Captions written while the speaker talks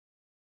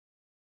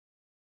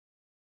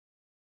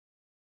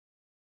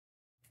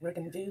we're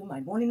going to do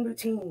my morning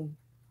routine.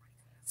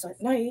 So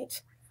at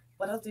night,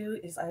 what I'll do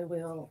is I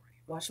will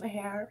wash my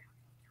hair,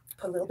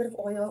 put a little bit of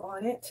oil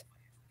on it,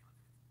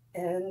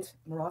 and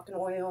Moroccan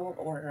oil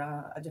or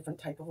a different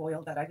type of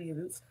oil that I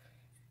use.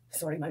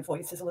 Sorry, my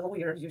voice is a little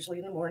weird. Usually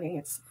in the morning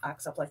it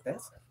acts up like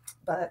this,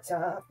 but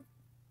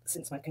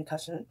since my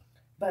concussion.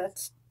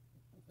 But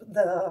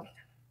the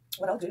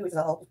what I'll do is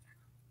I'll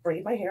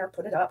braid my hair,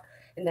 put it up,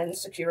 and then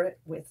secure it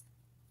with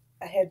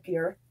a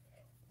headgear.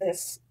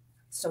 This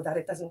so that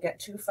it doesn't get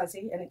too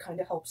fuzzy, and it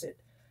kind of helps it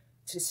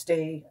to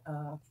stay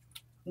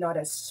not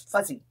as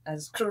fuzzy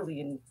as curly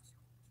and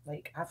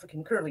like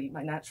African curly,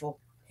 my natural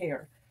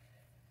hair.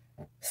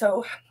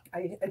 So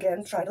I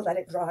again try to let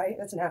it dry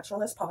as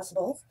natural as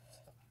possible.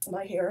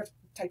 My hair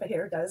type of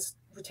hair does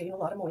retain a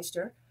lot of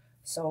moisture,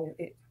 so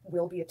it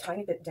will be a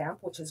tiny bit damp,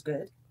 which is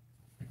good.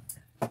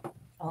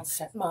 I'll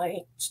set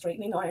my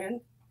straightening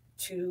iron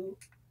to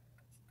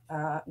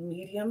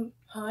medium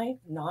high,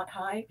 not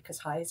high, because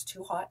high is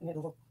too hot and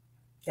it'll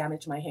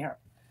damage my hair.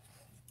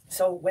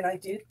 So when I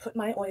did put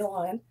my oil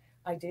on,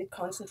 I did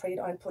concentrate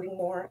on putting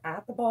more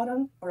at the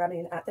bottom, or I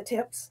mean at the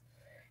tips,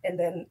 and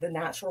then the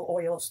natural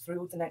oils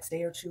through the next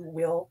day or two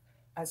will,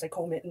 as I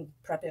comb it and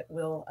prep it,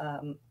 will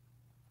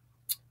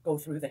go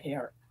through the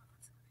hair.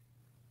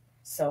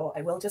 So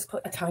I will just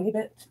put a tiny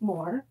bit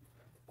more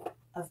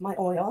of my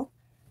oil.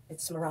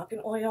 It's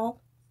Moroccan oil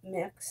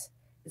mix.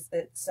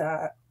 It's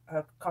a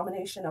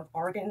combination of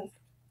argan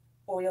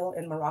oil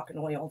and Moroccan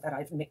oil that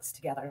I've mixed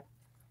together.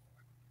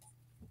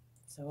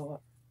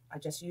 So I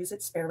just use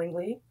it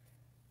sparingly.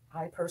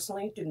 I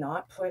personally do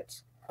not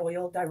put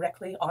oil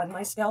directly on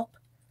my scalp.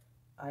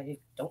 I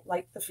don't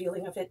like the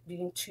feeling of it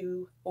being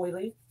too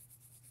oily.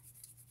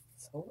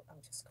 So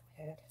I'll just go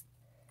ahead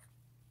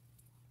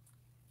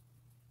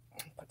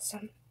and put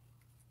some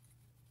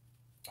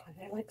on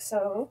there like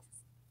so.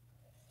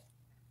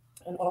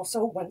 And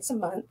also once a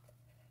month,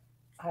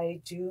 I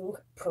do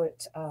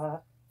put, I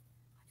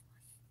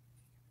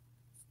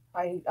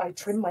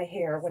trim my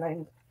hair. When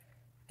I'm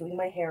doing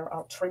my hair,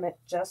 I'll trim it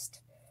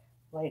just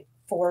like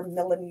 4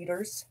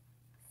 millimeters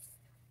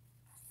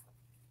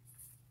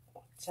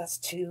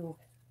just to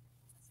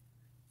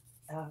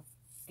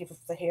give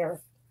the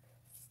hair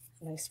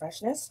nice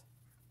freshness.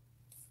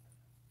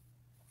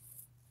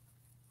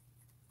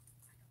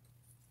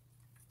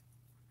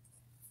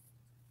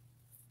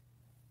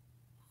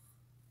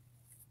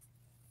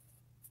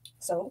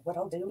 So what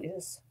I'll do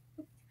is,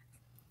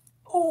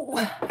 comb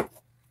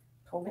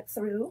it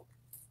through.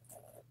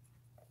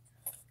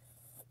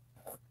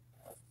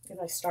 And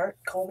I start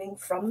combing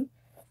from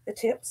the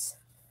tips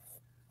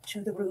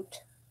to the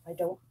root. I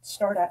don't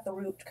start at the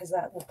root because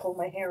that will pull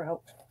my hair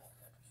out.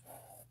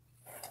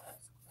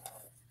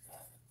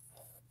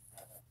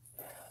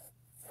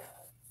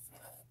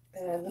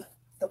 And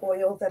the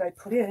oil that I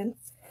put in,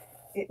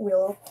 it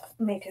will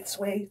make its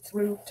way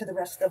through to the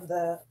rest of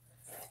the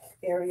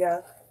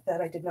area that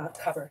I did not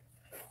cover.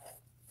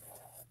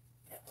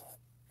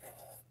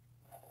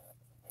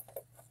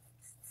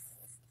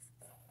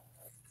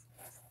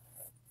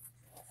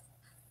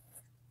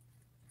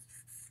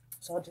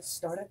 So I'll just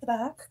start at the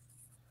back.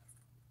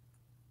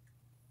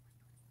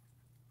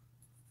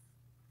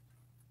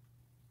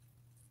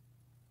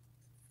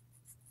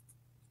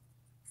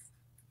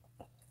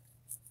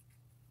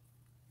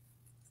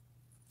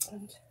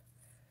 And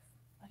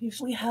I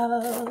usually have,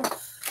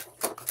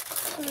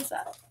 what is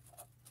that?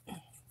 A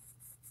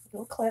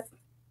little clip.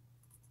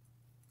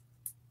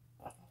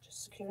 I'll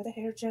just secure the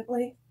hair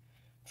gently.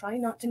 Try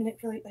not to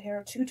manipulate the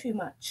hair too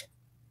much.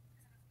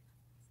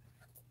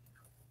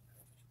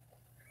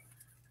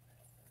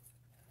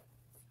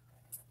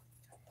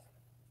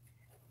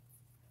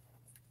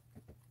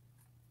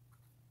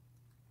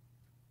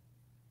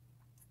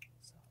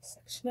 So I'll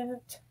section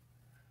it.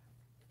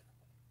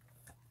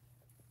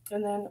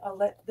 And then I'll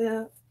let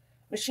the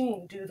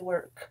machine do the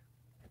work,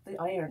 the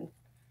iron,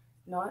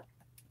 not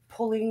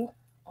pulling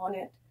on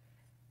it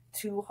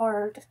too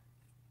hard,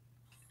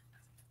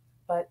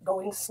 but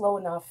going slow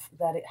enough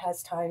that it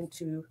has time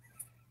to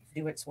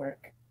do its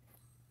work.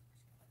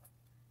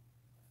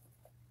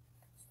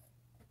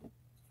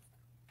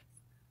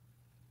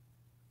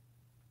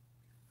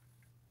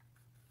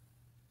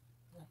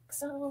 Like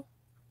so.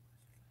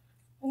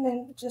 And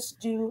then just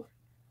do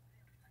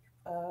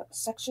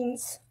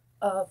sections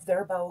of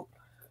they're about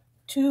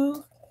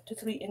 2 to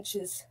 3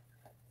 inches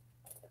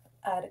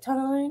at a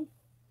time,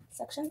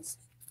 sections.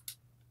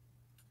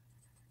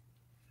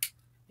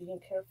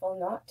 Being careful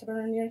not to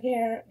burn your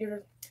hair,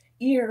 your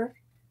ear.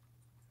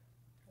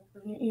 Don't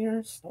burn your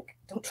ears.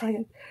 Don't try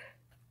and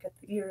get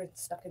the ear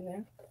stuck in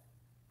there.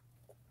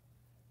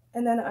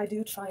 And then I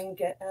do try and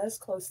get as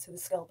close to the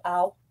scalp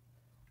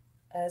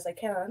as I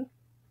can.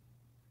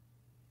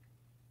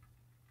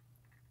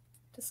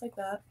 Just like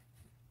that.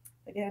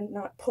 Again,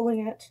 not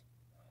pulling it.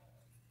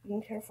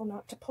 Being careful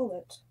not to pull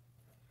it,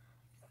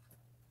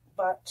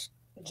 but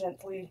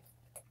gently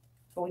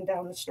going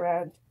down the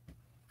strand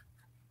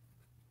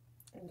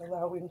and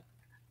allowing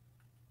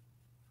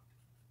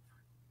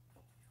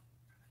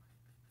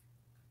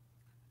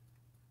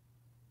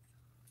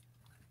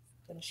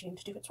the machine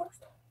to do its work.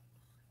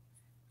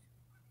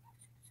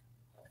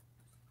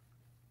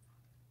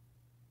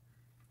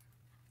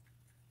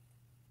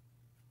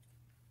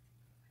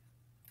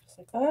 Just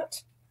like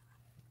that.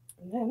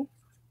 And then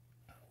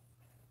I'm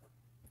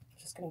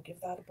just going to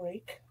give that a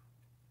break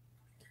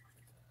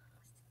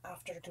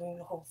after doing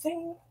the whole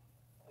thing.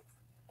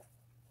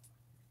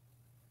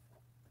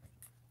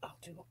 I'll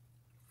do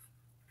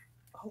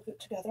all of it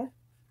together.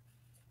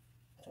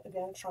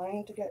 Again,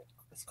 trying to get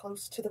as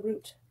close to the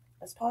root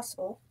as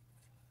possible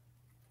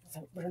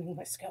without burning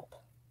my scalp.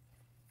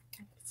 You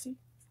can see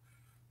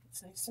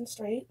it's nice and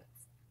straight.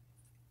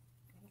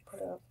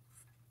 Put a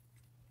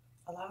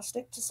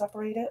elastic to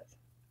separate it.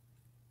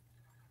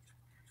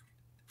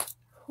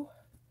 Whew,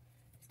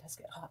 it does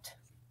get hot.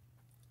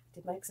 I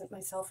did make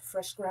myself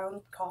fresh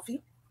ground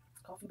coffee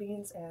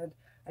beans, and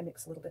I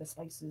mix a little bit of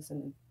spices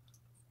and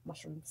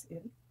mushrooms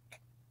in.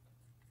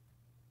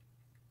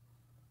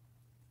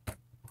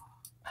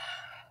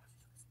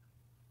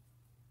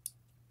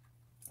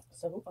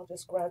 So I'll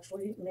just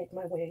gradually make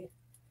my way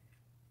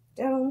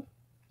down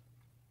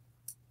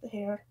the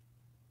hair.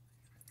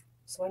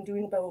 So I'm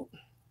doing about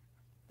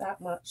that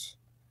much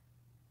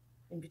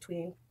in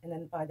between, and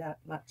then by that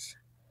much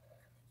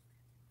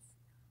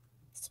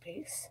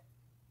space.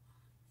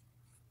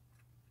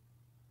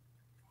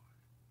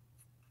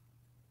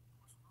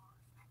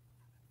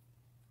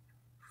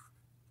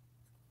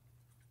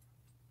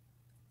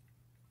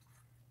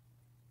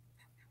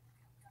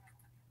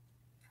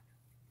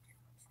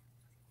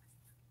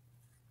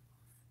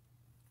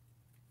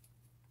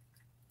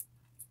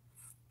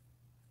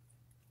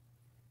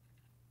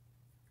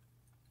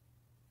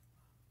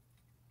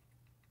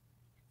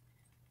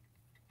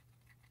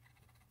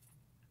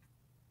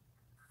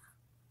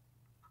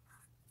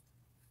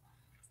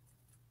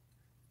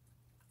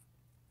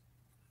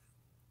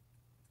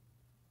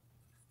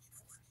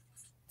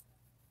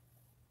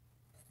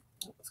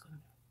 Oh, what's going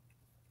on?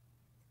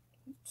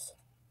 Oops.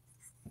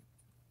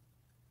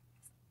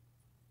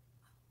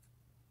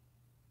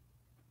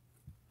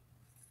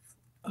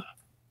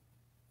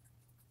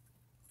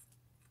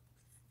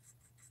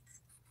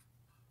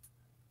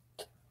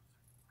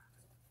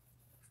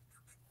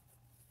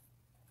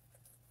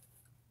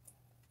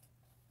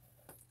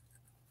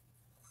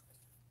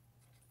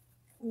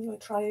 I'm going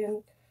to try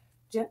and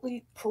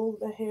gently pull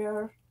the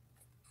hair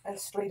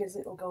as straight as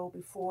it'll go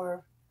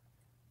before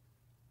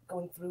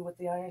going through with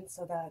the iron,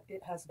 so that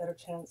it has a better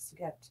chance to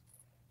get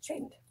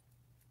straightened.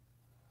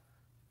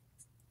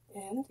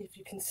 And if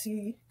you can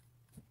see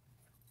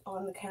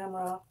on the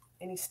camera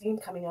any steam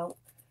coming out,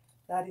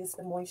 that is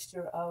the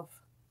moisture of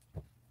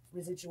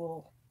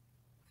residual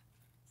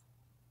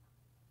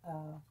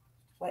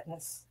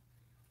wetness.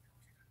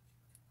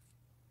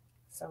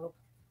 So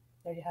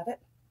there you have it.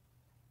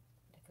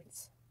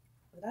 Difference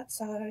for that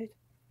side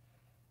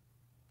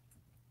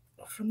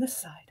from this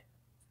side.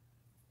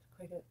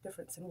 Quite a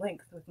difference in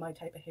length with my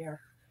type of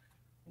hair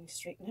when you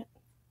straighten it.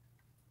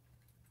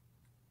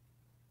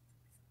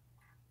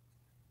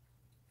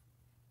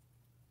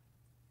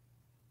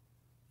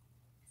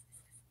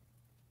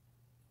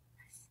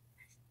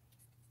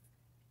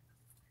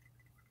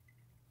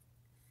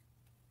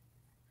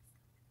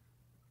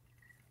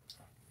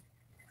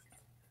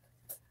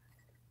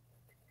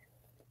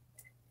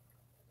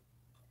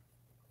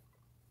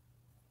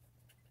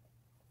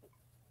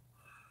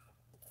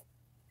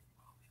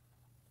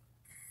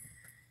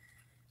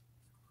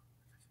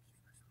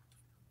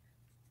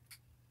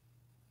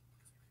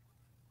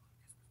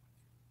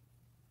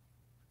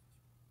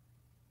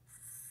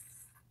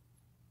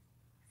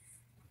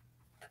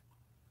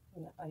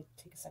 And I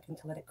take a second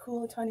to let it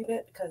cool a tiny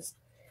bit, because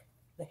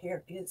the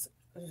hair is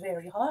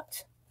very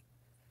hot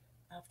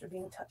after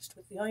being touched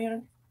with the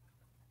iron.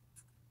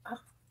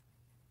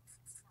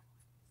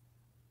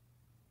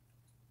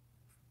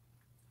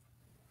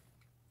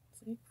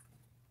 See,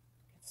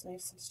 it's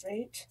nice and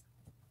straight.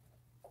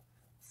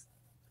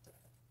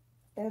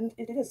 And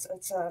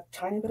it's a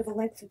tiny bit of a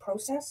lengthy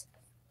process,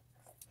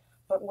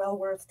 but well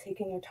worth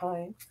taking your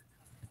time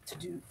to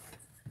do.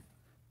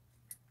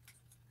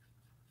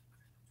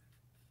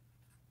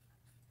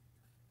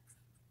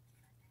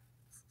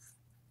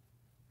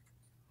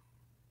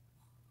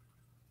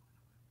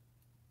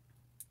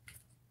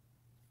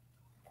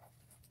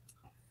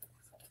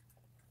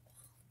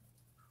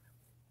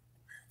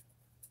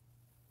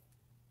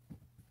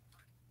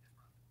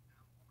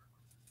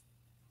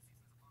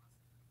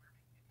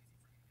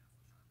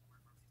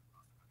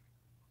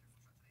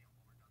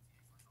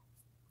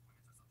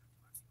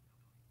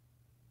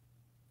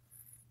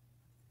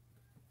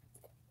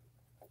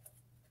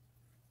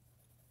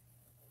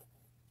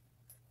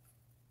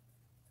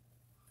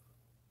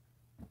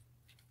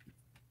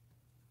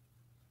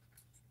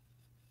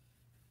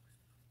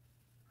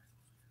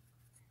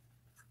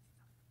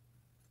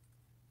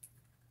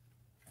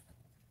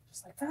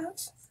 Just like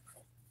that.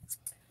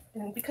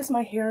 And because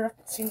my hair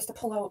seems to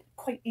pull out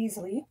quite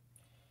easily,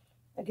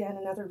 again,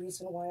 another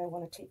reason why I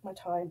want to take my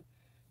time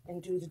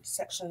and do the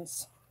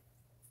sections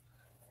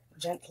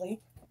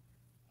gently.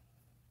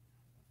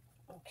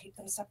 I'll keep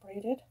them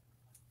separated.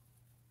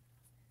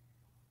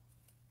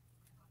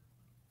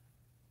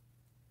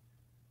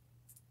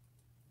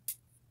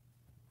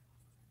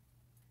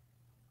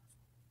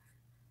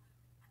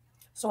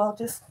 So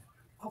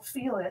I'll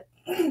feel it.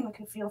 I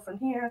can feel from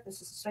here,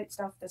 this is the straight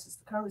stuff, this is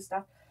the curly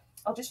stuff.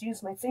 I'll just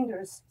use my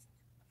fingers,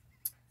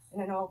 and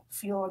then I'll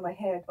feel on my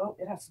head, oh,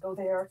 it has to go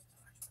there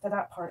to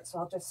that part. So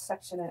I'll just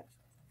section it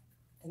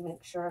and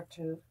make sure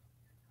to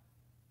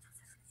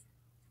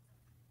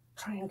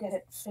try and get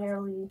it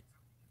fairly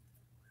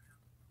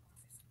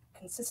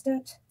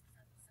consistent.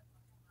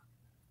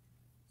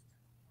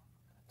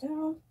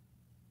 Down.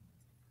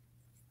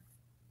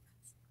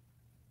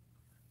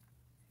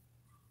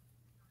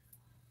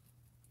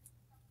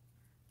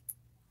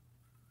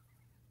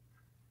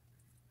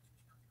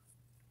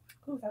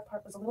 Ooh, that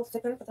part was a little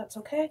thicker, but that's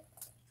okay.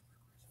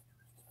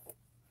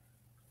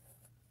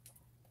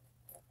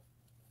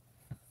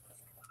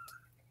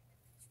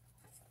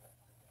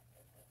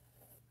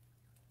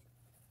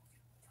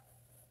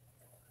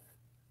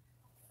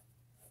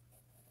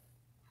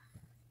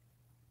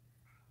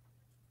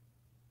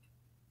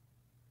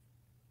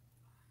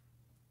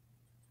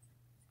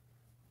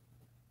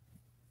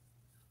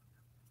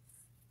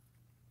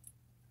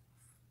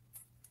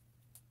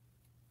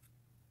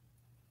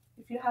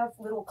 If you have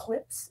little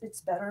clips,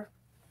 it's better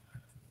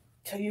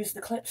to use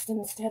the clips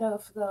instead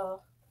of the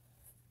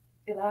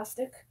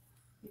elastic,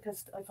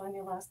 because I find the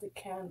elastic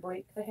can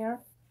break the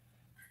hair.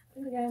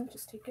 And again,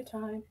 just take your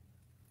time.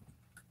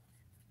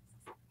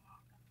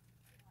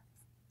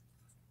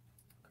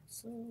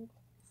 So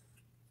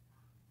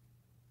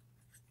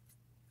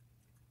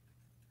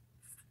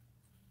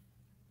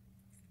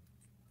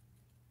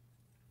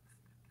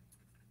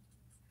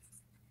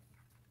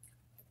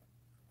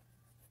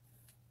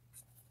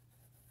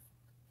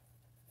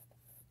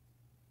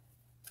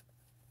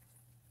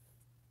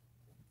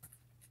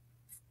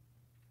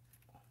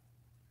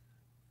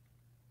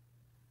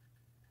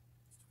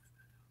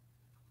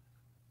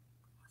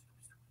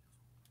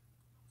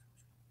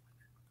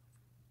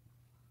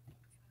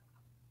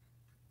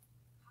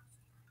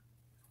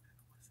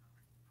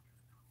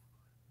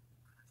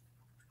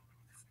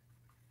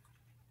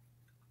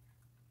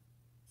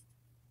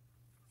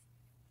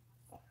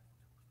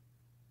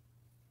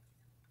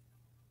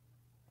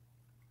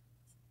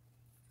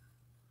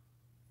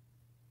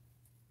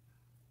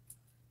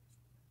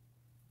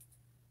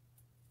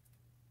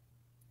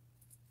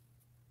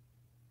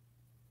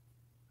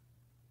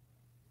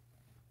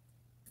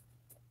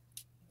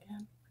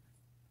again,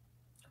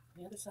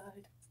 the other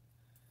side,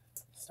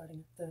 starting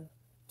at the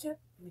tip,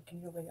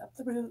 making your way up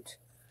the root,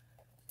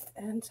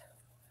 and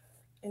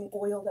any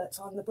oil that's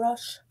on the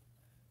brush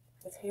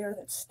with hair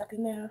that's stuck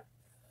in there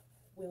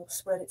will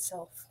spread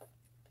itself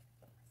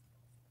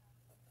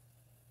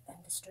and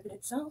distribute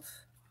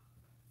itself.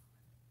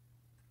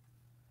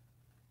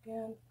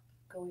 Again,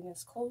 going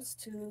as close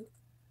to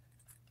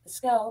the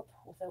scalp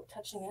without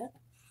touching it,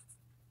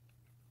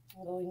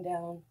 and going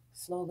down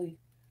slowly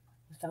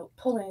without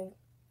pulling,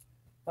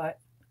 but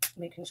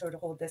making sure to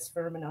hold this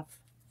firm enough.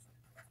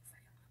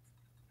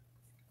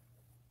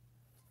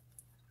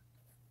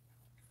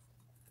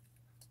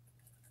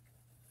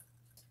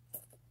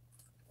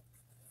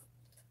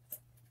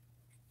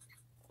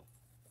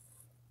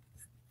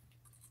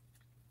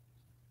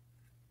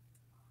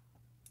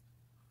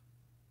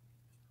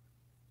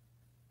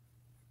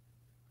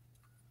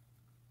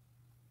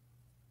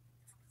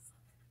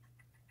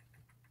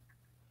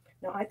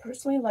 Now, I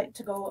personally like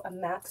to go a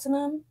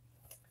maximum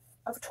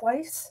of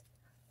twice,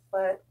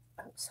 but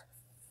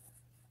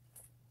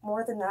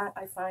more than that,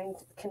 I find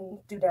can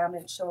do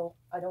damage, so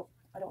I don't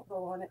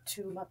go on it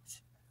too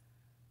much.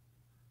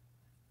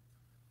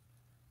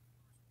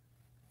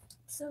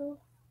 So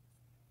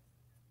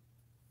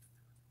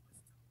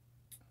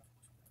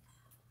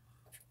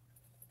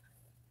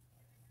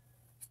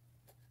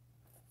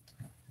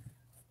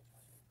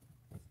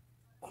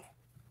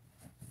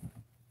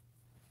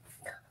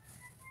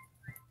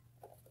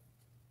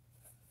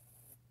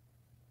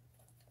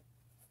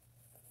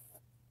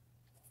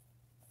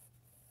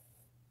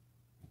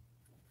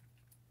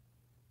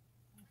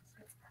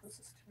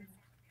closest to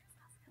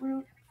the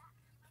root.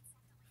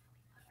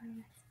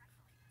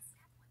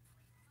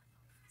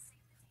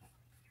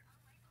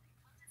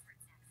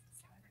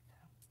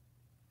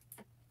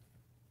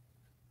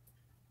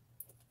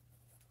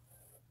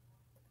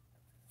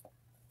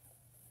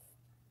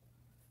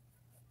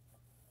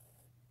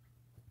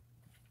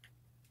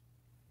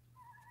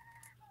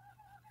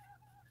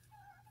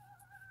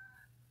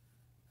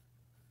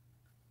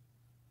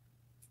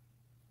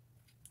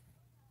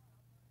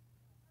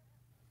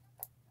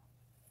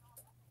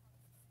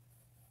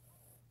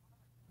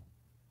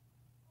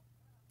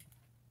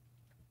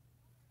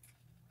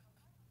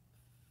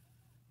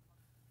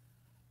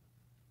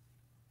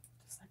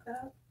 Just like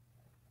that.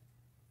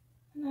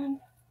 And then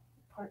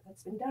the part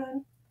that's been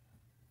done,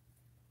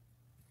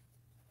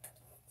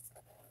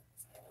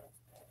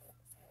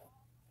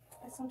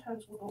 I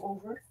sometimes will go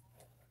over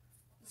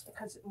just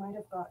because it might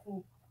have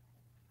gotten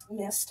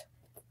missed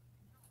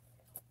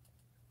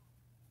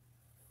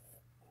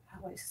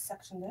how I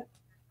sectioned it.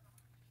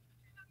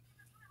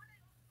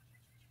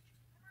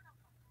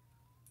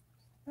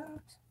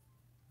 That,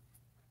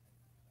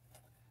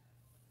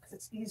 because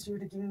it's easier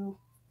to do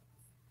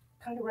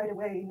kind of right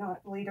away,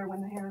 not later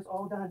when the hair is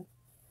all done.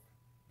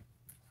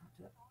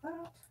 So I'll do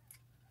that.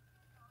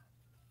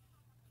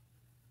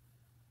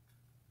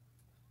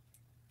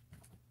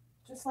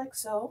 Just like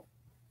so.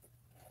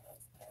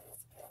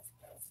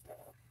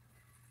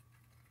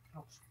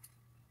 Ouch.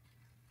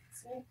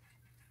 See?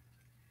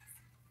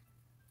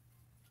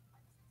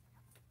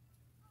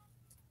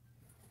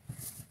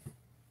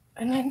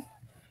 And then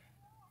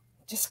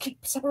just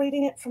keep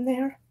separating it from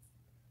there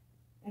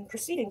and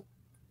proceeding.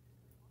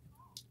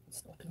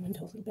 Let's open the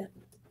window a little bit.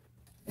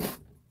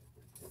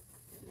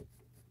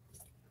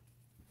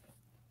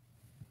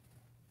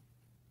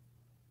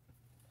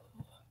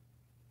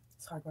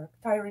 It's hard work.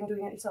 Tiring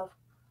doing it yourself.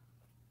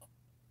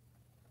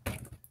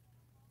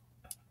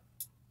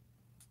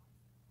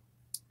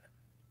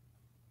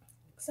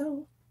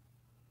 So,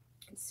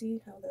 you can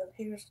see how the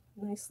hair's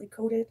nicely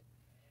coated.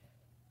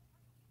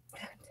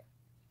 And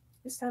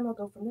this time I'll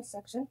go from this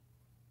section.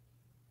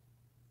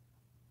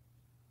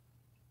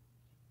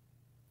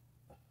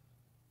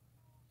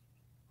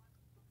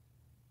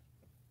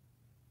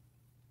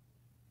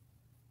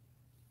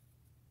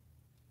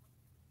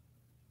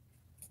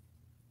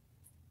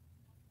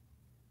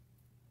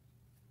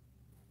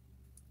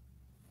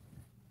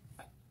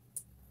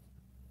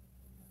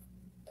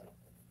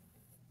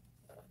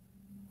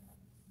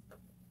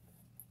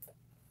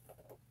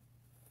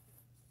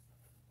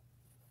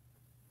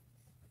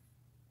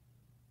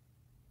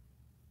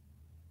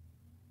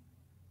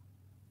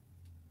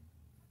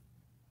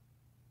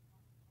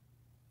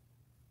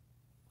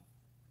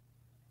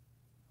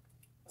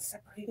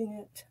 Separating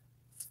it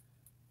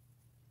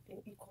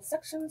in equal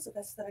sections the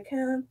best that I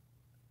can.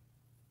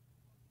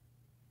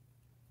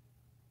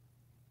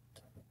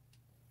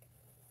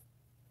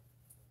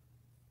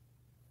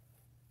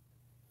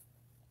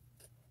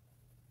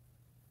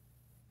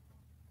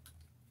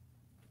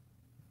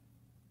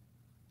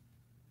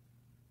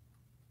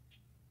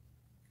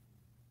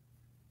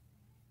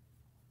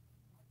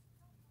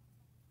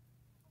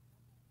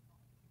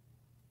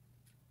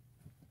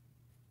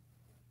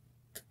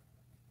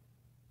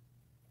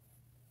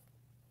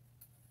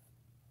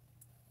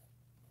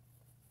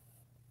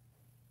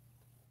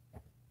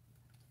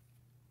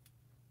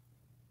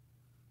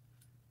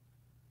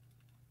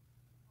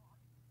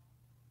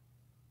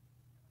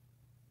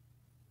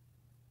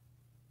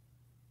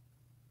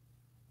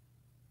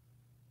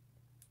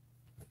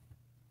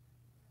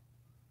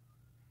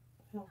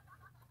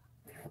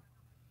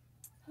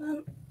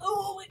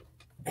 Oh, wait.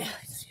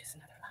 Let's use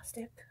another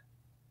elastic.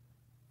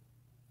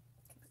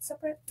 Keep it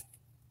separate.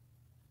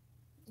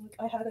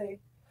 I had a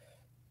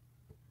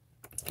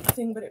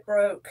thing, but it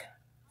broke.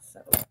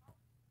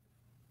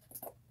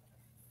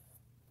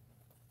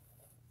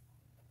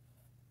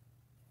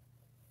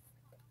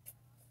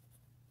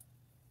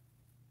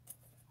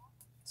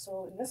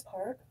 So in this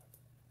part,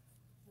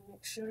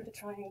 make sure to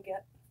try and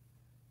get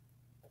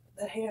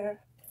the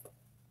hair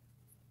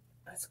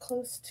as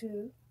close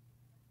to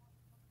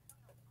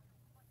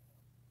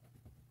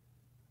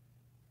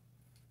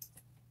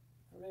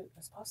the root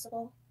as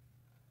possible.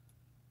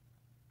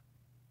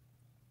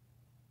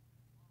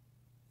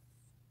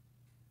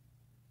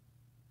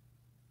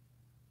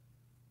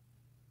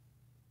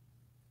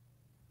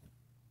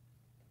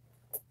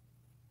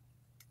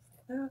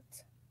 Like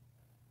that.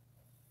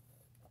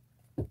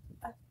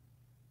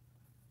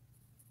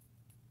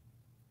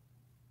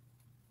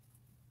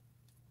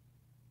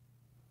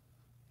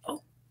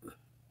 Oh.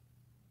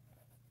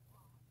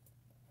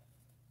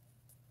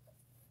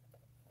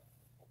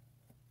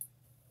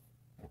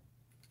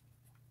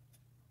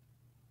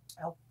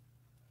 Ow.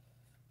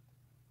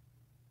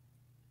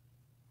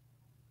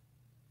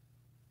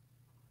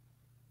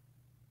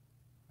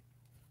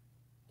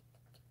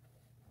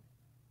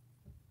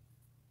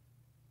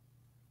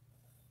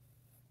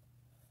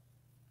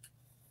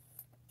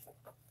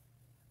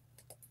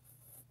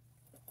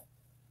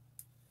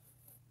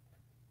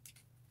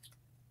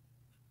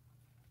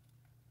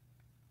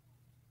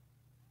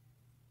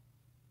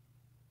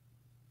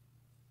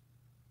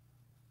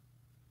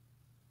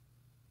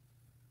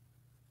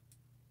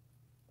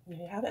 There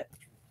you have it.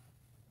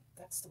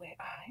 That's the way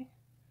I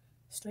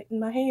straighten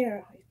my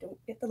hair. I don't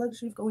get the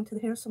luxury of going to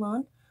the hair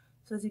salon.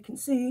 So as you can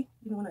see,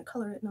 even when I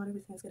color it, not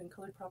everything is getting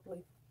colored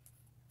properly.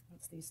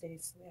 That's these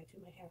days the way I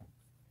do my hair.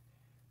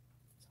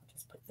 So I'll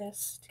just put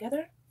this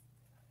together,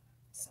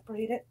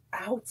 separate it.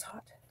 Ow, it's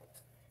hot.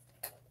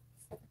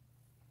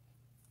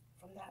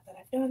 From that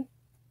I've done.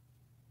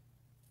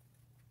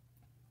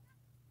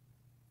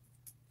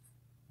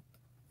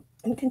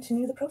 And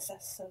continue the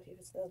process. So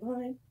here's the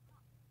line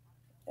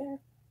there.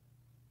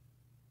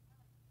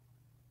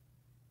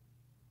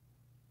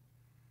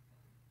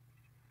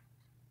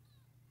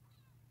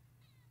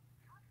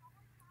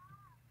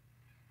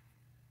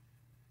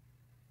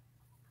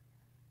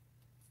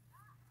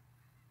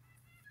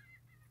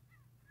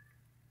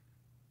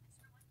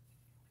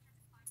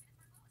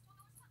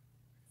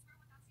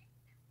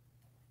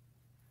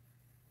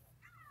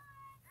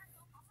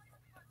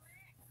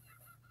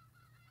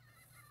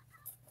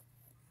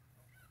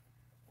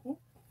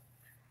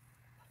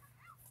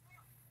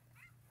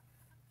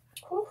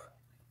 Whew.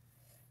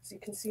 So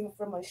you can see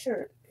from my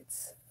shirt,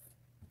 it's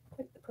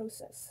quite the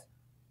process.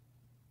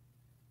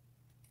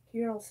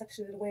 Here I'll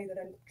section it away that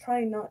I'm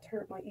trying not to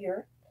hurt my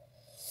ear.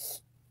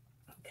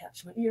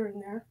 Catch my ear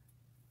in there.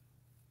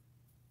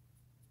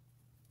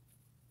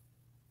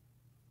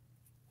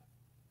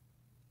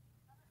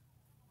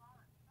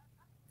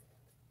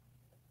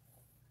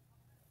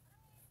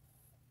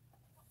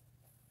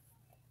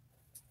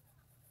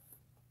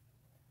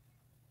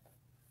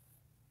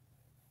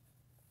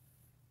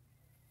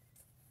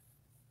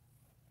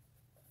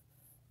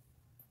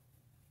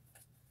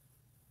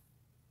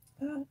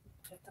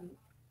 Get them.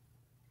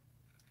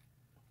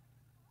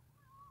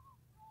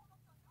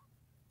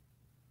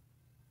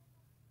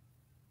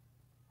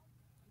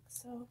 Like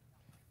so.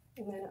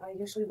 And then I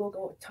usually will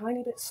go a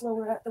tiny bit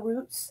slower at the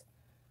roots,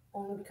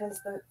 only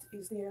because that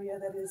is the area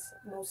that is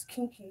most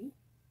kinky.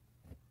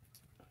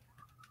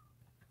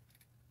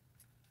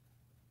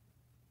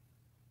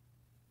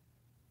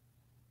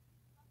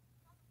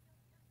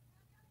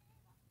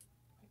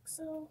 Like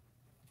so.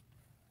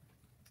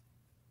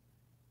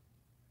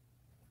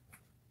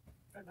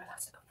 Where'd my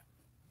elastic go?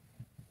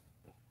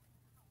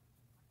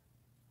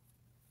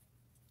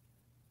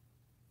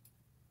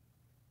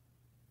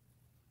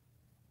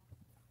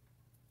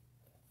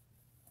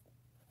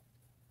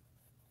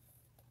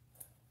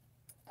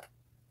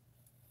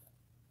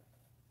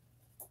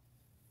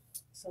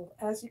 So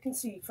as you can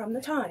see from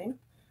the time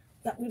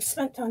that we've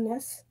spent on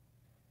this,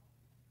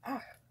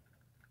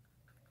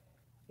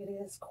 it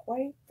is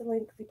quite the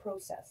lengthy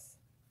process.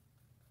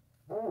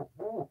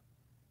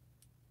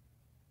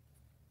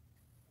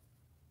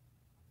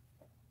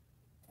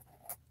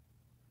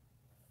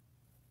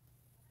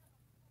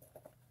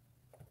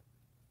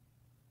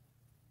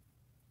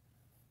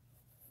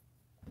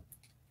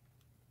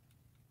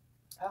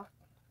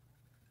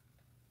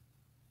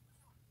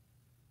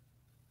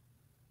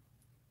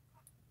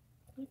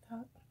 Like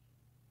that.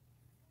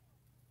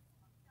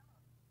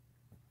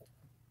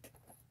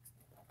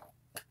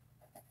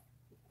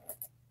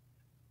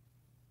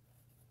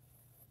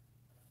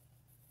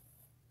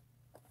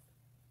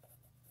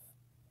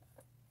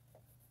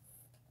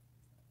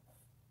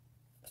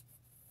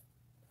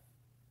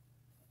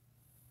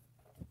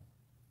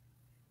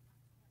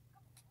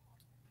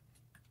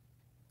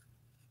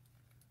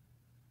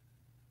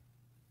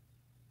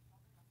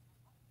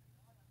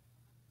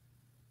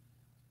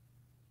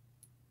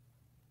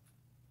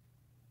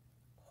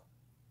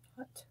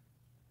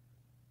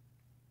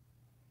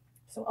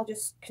 So I'll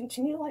just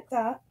continue like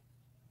that.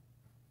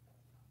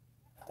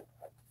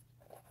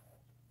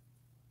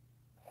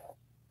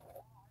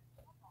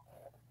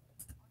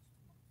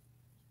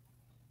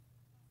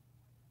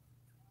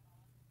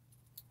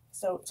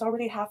 So it's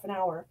already half an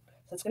hour.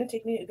 So it's going to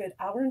take me a good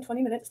hour and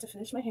 20 minutes to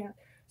finish my hair.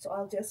 So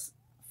I'll just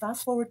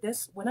fast forward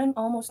this. When I'm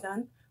almost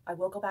done, I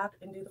will go back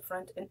and do the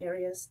front and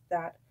areas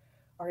that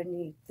are in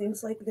need.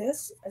 Things like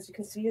this, as you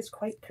can see, is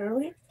quite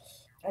curly.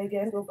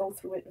 Again, we'll go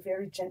through it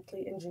very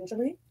gently and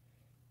gingerly.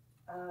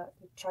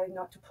 Try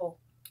not to pull.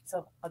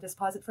 So I'll just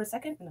pause it for a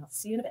second and I'll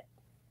see you in a bit.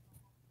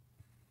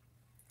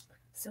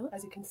 So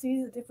as you can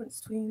see, the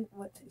difference between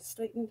what is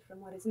straightened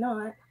from what is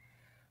not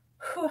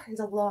is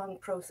a long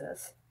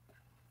process.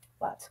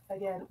 But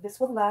again, this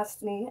will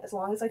last me, as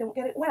long as I don't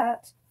get it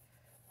wet,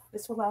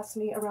 this will last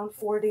me around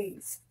 4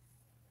 days.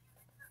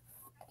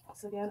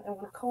 So again, I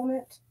want to comb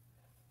it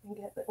and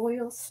get the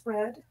oil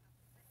spread,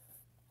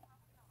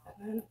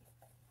 and then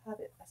have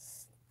it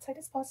as tight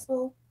as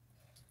possible,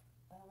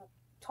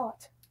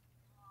 taut.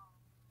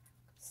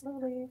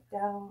 Slowly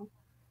down.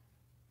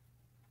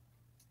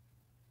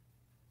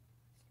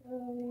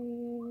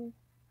 Slowly.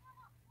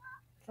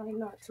 Trying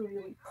not to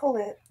really pull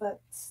it,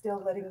 but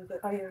still letting the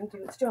iron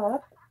do its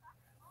job.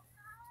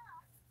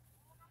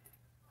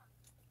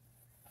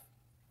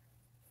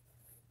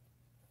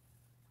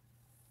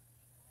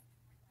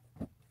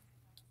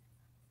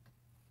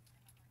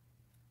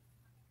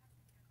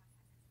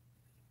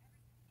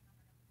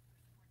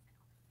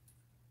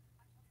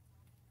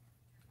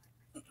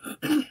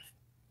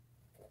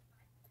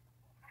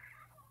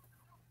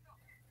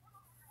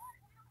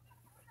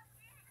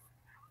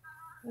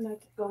 And I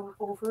keep going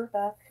over,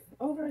 back, and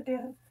over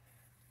again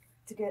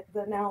to get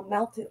the now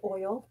melted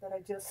oil that I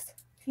just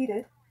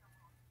heated,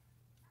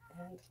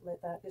 and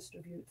let that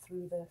distribute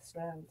through the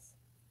strands.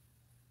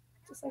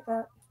 Just like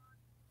that.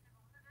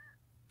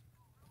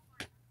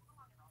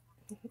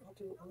 I'll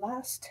do a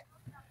last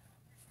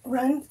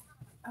run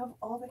of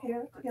all the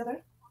hair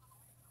together.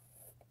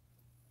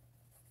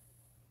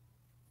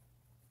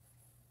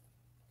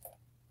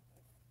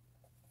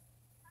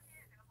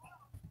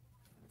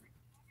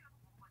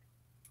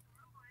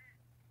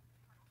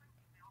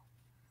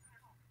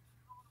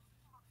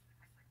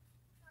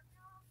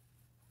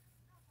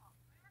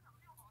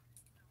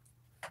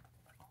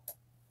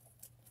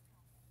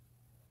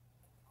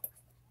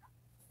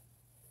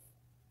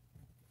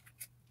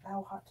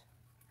 How hot.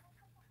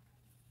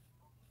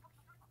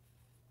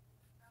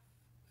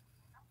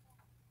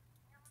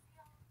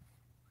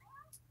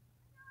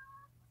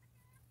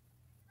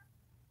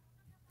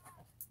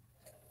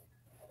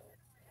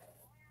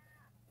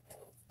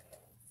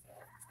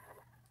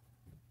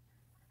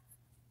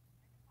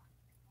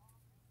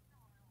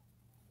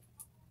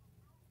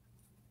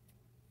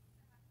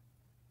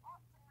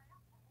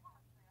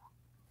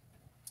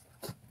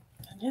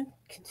 And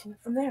continue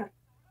from there.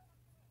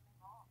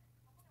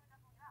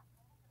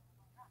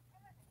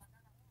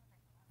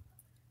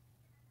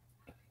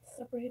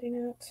 Separating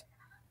it.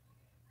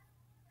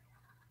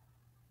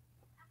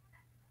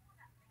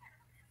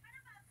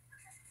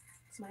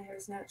 So my hair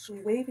is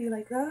naturally wavy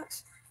like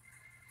that.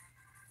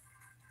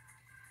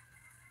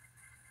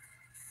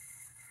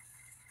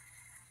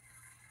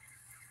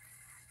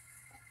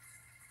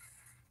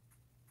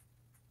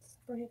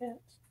 Separate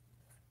it.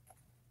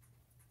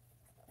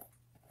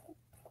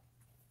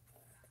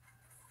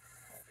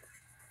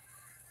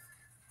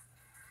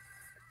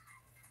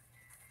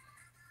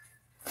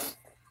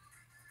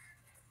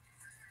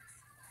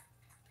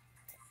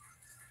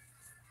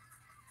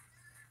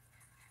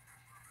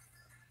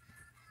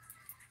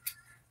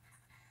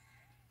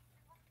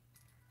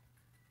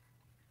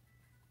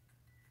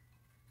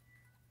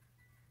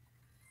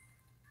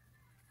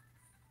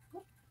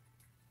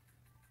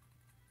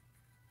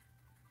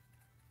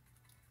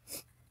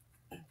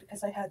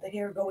 Because I had the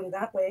hair going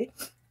that way,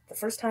 the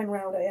first time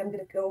around I am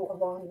going to go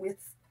along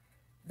with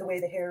the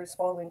way the hair is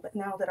falling, but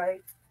now that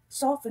I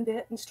softened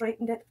it and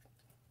straightened it,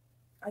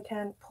 I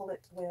can pull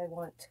it the way I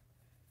want.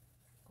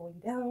 Going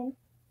down.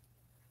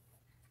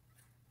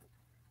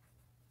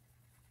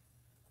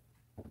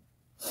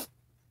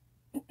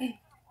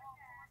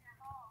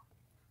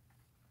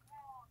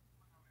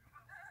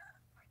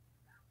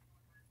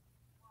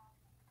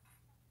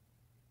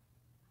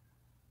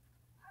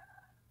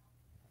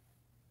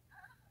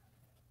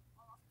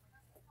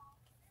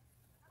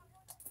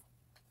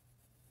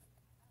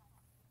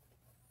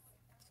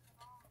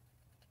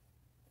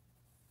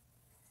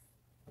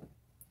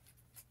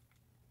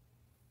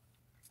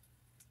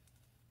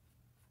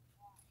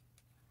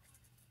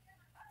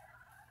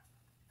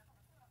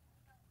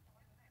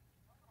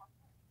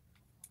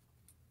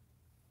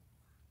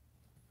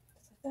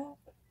 Just like that.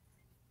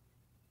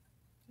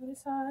 Other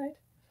side.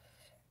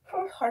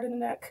 Oh, hard in the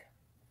neck.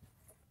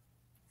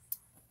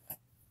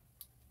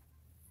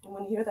 And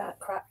when you hear that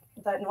crack,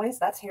 that noise,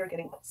 that's hair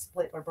getting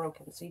split or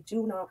broken. So you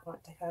do not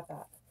want to have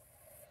that.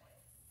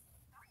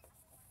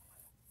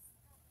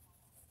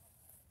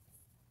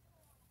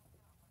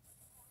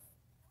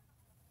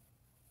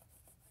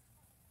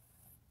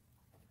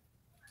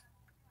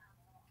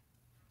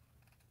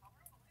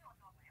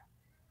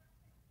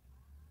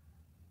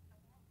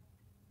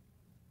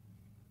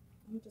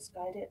 You just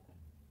guide it.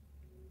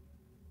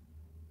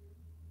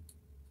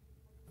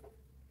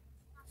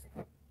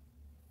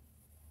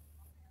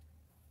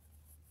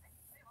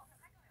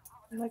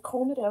 And I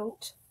comb it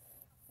out.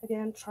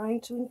 Again,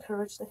 trying to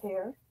encourage the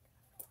hair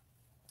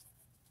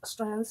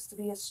strands to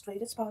be as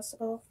straight as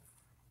possible.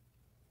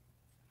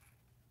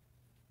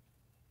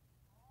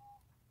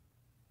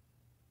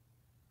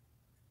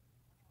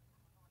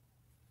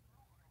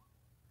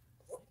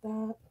 Like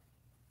that.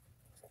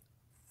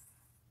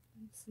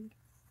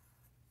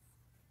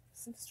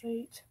 Nice and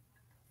straight.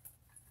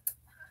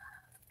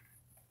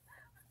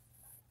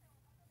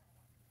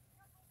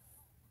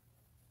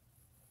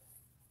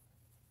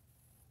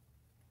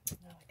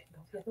 Now I can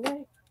go the other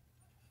way.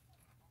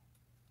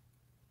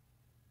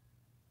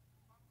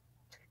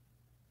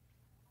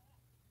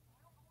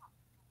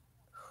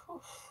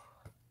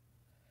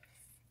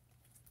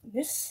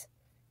 This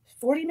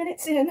 40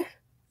 minutes in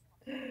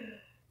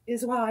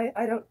is why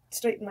I don't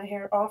straighten my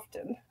hair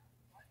often,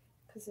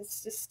 because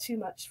it's just too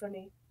much for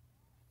me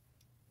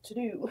to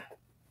do.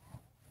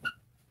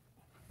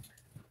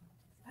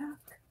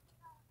 Back.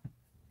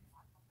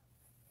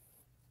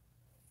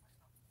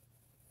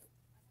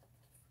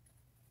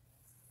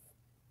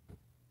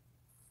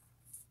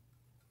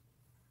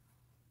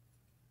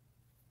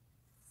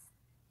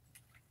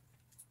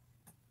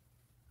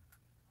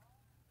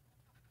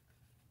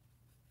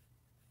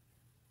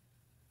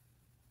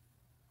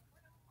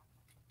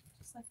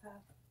 Just like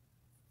that.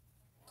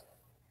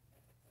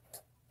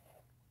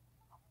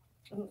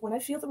 And when I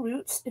feel the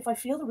roots, if I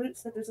feel the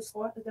roots that there's a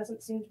spot that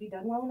doesn't seem to be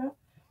done well enough,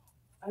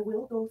 I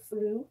will go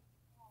through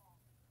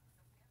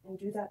and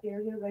do that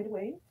area right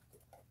away.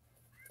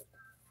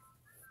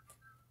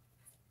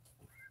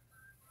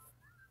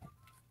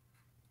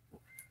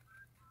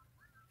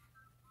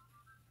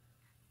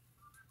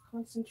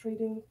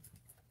 Concentrating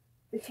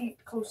the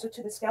heat closer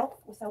to the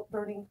scalp without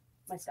burning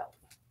my scalp.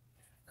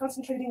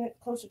 Concentrating it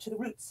closer to the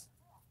roots.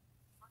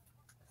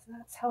 So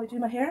that's how I do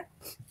my hair.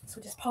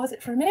 So just pause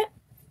it for a minute.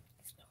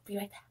 I'll be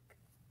right back.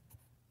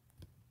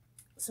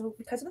 So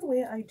because of the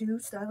way I do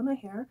style my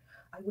hair,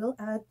 I will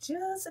add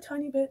just a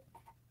tiny bit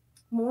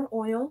more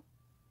oil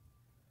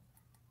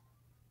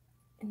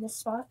in this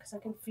spot because I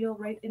can feel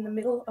right in the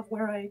middle of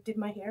where I did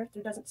my hair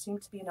there doesn't seem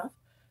to be enough.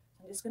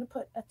 I'm just going to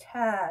put a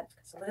tad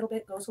because a little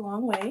bit goes a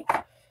long way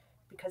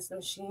because the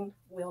machine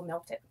will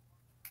melt it.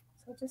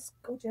 So just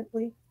go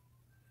gently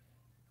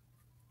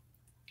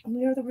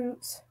near the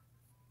roots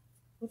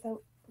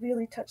without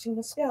really touching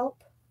the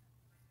scalp.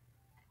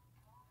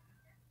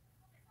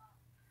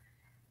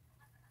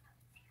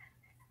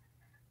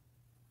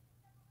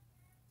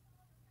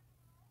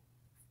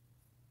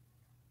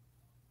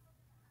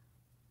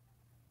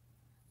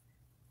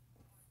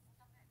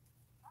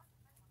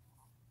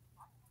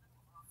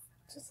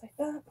 Just like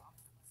that.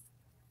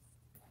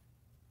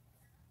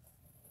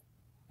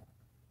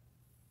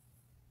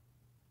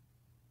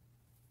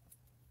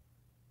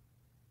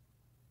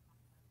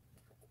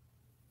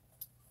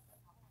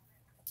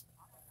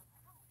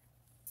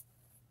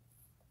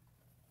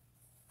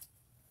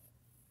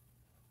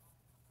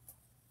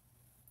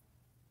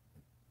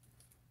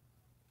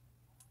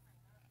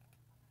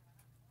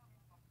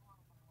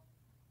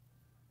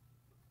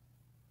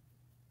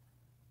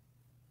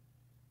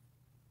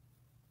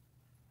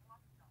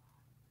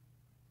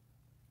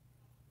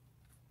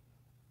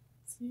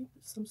 See,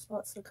 some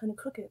spots that kind of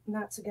crooked, and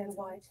that's again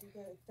why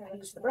I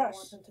use the brush. I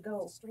want them to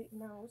go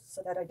straighten out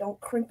so that I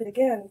don't crimp it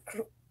again,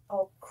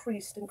 all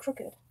creased and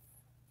crooked.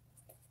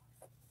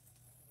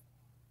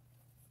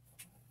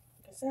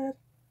 Like I said,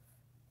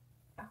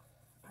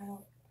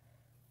 I'll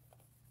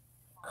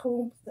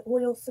comb the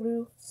oil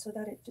through so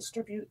that it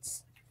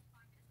distributes.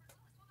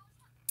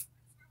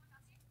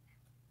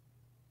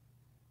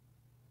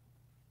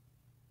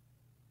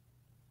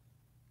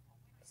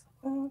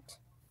 Like that.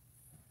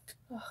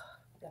 Oh,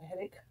 I got a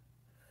headache.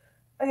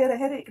 I got a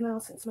headache now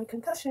since my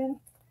concussion.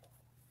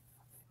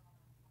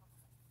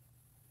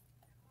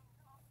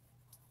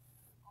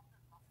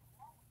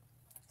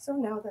 So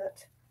now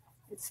that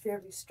it's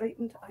fairly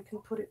straightened, I can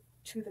put it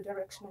to the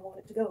direction I want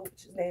it to go,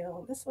 which is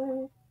now this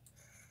way.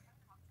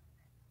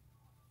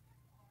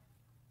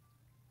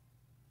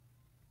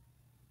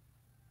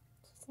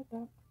 Just like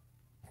that.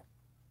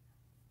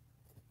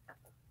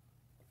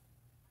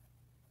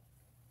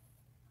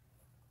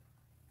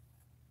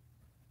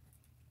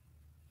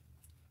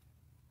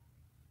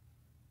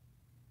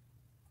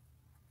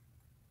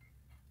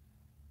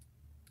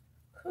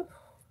 Whew.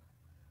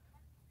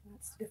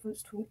 That's the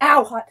difference between,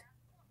 ow, hot!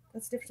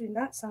 That's the difference between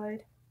that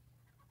side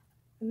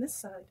and this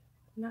side,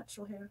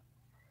 natural hair.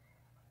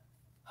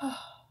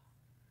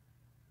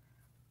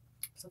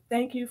 So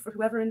thank you for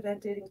whoever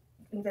invented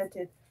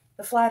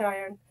the flat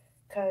iron,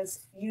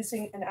 because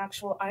using an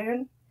actual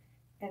iron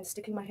and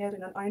sticking my head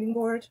in an ironing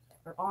board,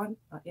 or on,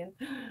 not in,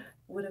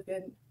 would have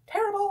been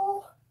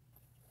terrible.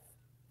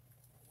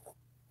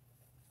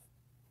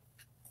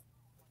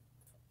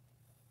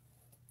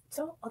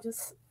 So I'll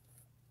just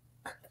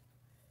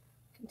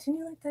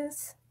continue like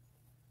this.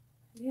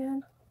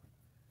 Again,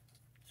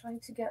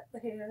 trying to get the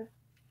hair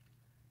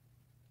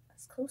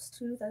as close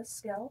to the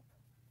scalp.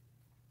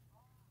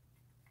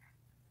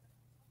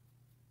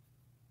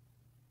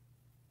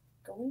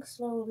 Going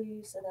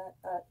slowly so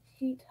that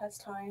heat has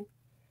time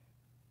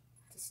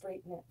to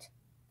straighten it.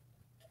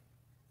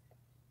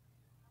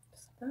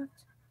 Just like that.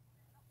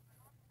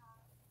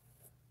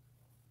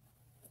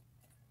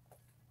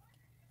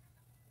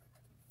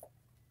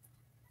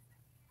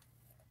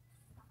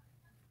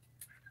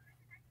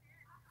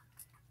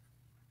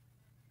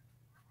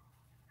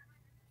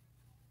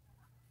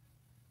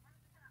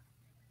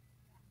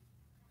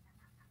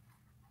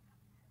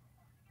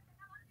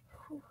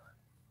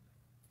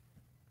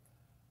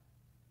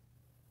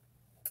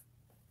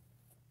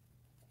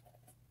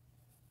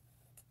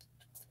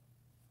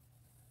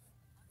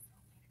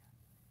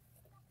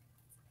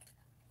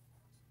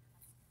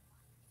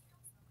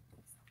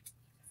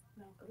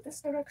 Now go this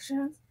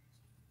direction.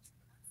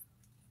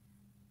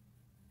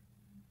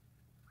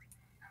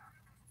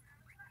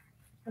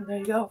 And there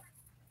you go.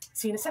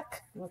 See you in a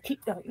sec. We'll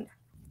keep going.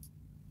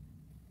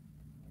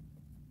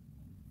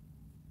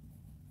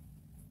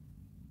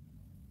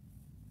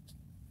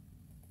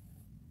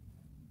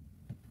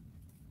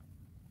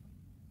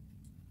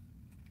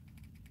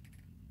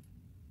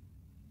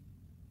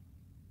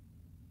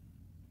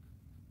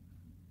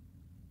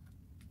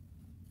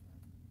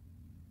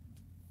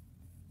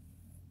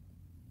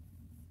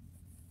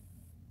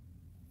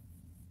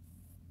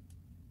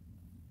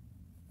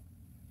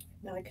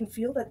 Now I can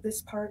feel that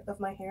this part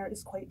of my hair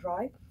is quite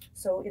dry,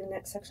 so in the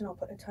next section I'll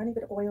put a tiny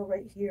bit of oil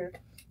right here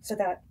so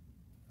that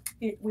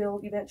it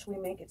will eventually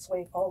make its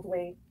way all the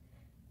way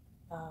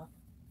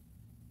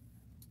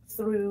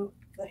through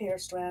the hair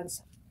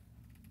strands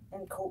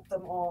and coat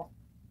them all.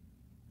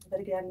 But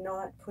again,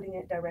 not putting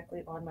it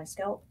directly on my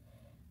scalp,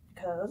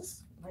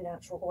 because my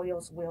natural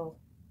oils will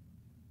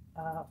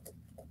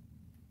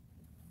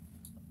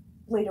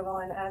later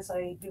on, as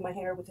I do my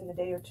hair within a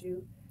day or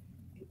two,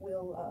 it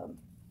will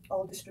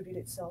all distribute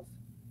itself.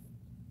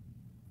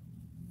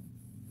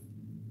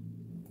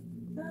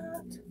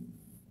 That.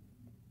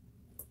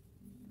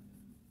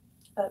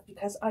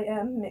 Because I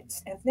am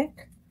mixed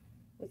ethnic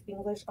with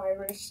English,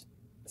 Irish,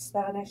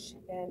 Spanish,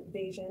 and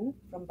Bajan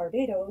from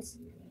Barbados,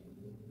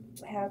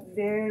 I have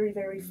very,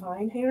 very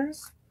fine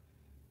hairs.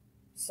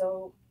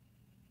 So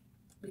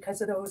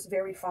because of those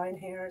very fine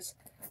hairs,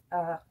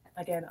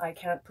 again, I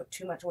can't put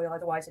too much oil,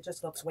 otherwise it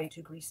just looks way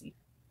too greasy.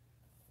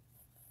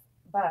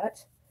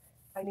 But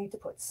I need to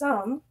put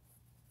some,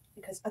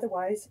 because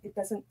otherwise it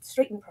doesn't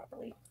straighten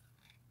properly.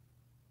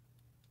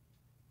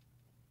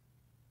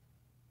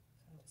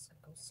 So I'm just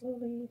going to go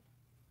slowly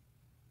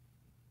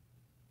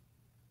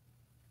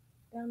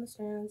down the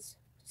strands,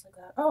 just like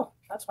that. Oh,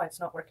 that's why it's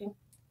not working.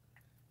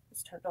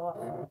 It's turned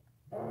off.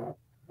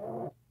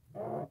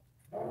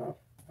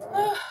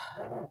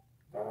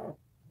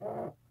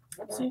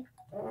 See?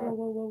 Whoa,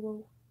 whoa, whoa,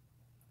 whoa.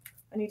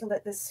 I need to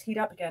let this heat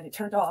up again. It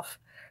turned off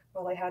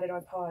while I had it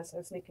on pause. I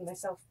was making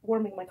myself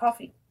warming my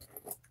coffee.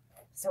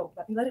 So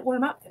let me let it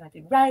warm up and I'll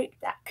be right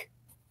back.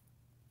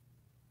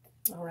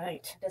 All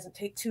right, it doesn't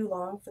take too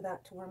long for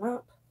that to warm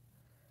up.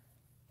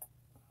 I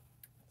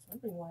was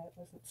wondering why it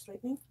wasn't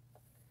straightening.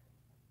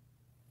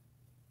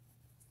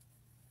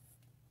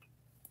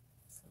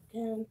 So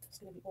again, there's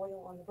going to be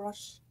oil on the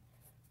brush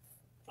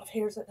of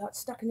hairs that got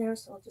stuck in there,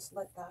 so I'll just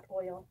let that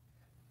oil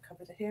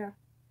cover the hair.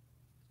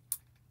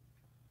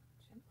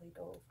 Gently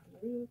go from the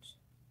root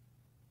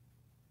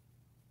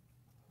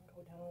and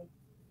go down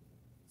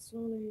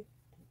slowly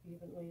and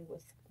evenly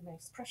with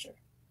nice pressure.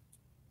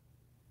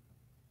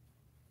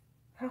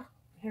 My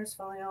hair's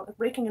falling out.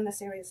 Breaking in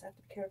this area, so I have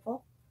to be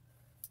careful.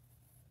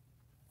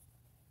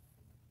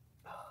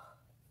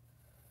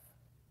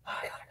 I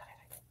got it.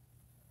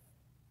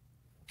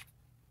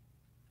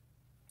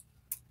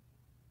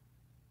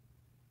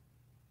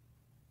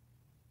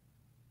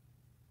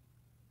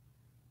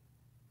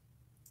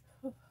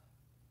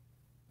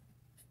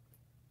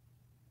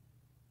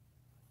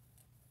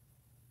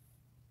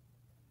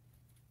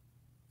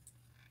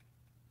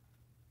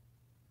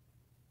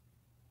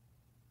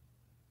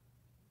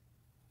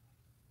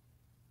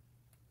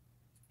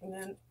 And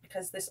then,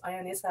 because this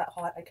iron is that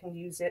hot, I can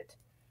use it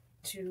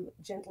to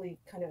gently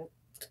kind of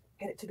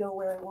get it to go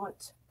where I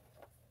want.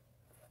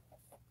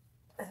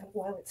 And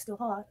while it's still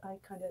hot, I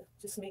kind of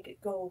just make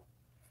it go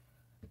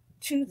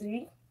to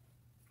the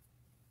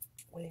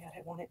way that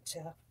I want it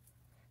to.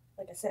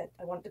 Like I said,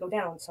 I want it to go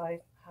down, so I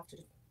have to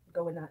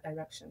go in that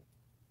direction.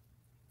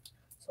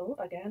 So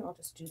again, I'll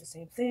just do the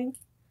same thing.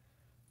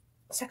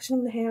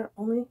 Sectioning the hair,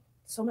 only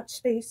so much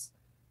space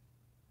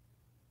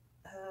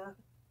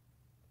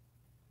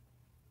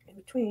in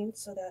between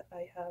so that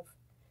I have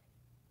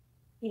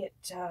it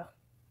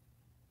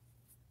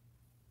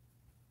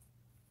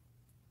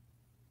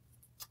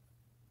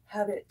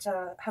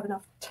have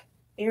enough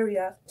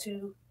area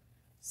to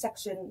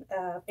section,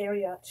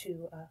 area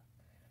to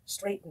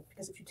straighten.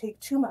 Because if you take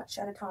too much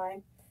at a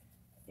time,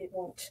 it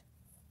won't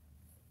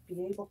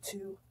be able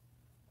to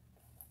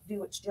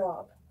do its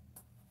job.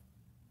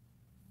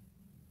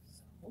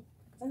 So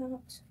like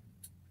that.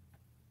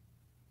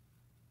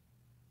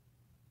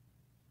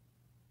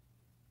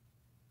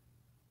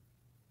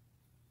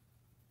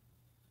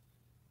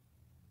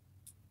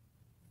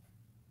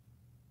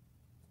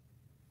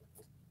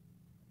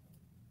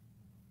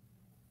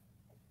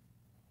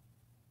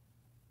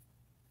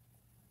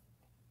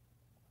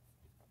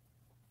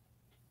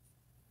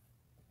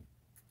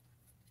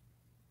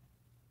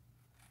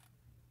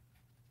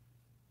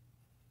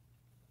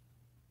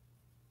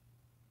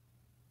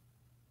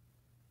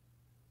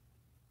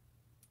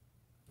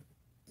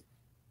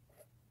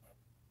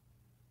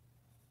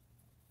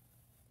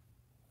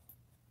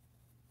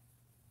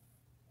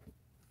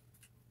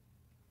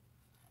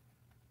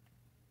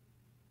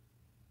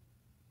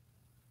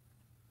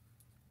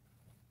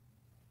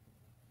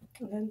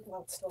 And then,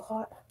 while it's still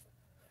hot,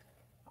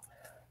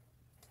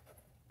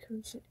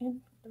 coach it in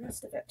the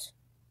rest of it.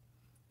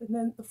 And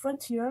then the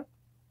front here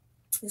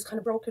is kind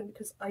of broken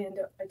because I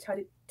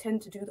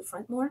tend to do the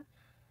front more,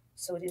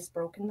 so it is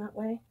broken that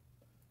way.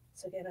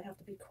 So again, I have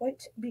to be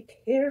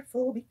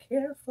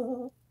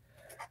careful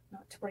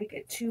not to break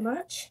it too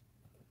much.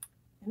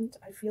 And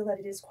I feel that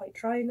it is quite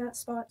dry in that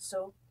spot,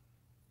 so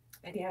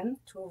again,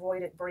 to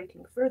avoid it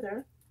breaking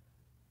further,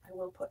 I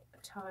will put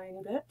a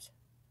tiny bit.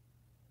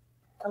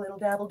 A little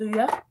dab will do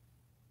ya.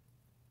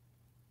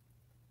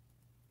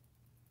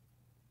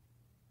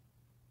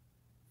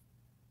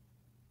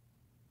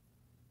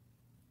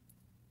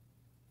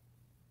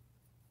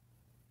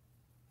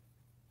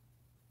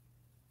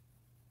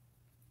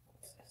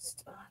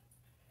 Just on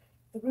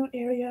the root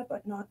area,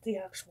 but not the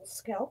actual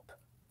scalp.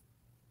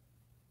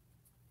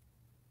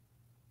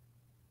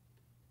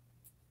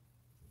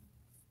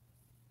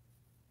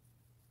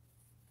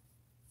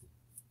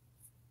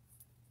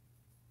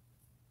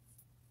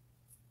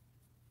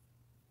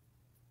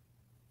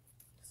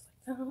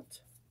 Just like that.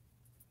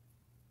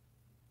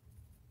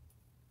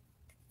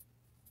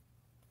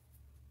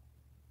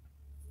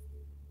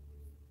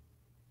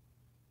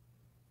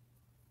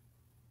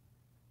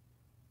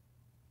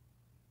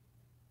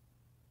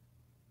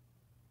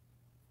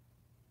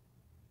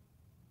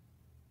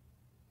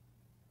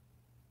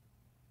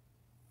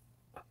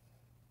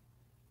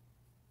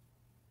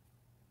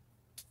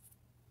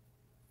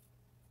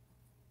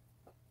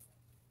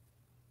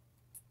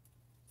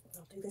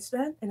 I'll do this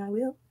then, and I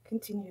will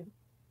continue.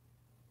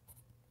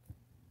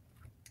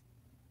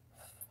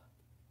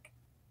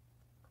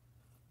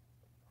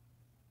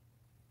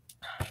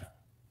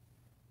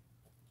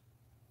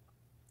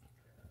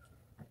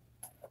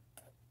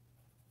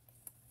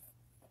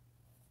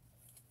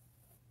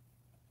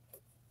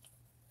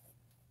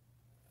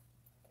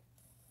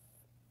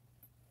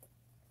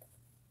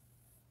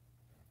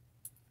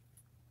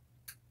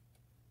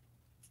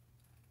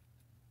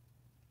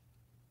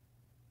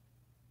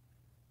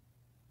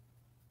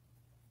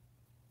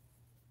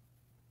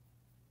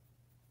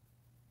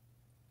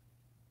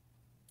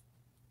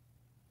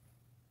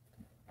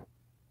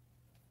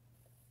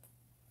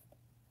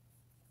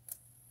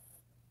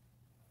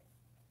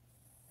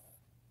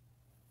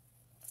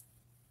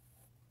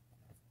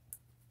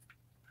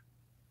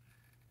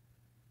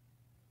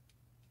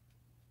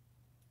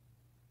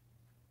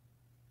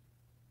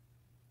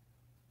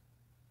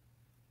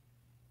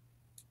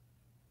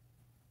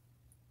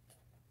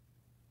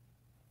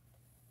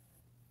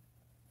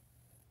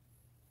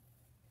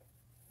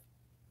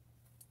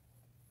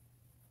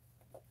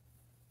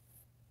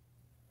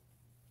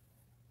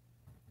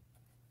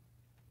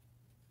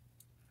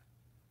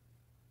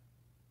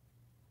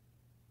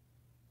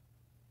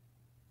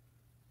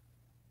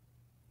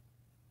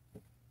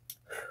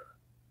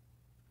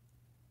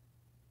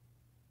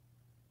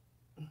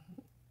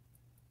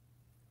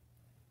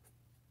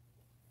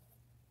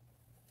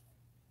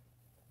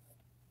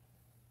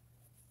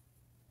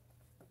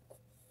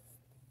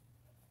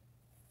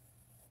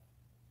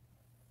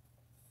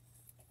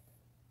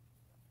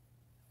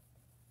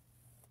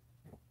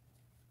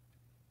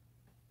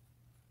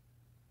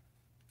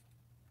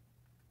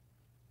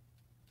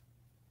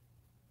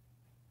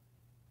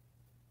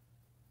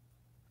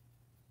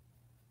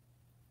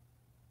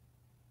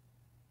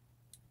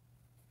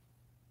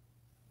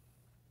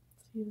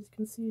 See, as you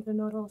can see, they're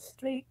not all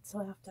straight, so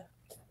I have to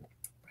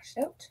brush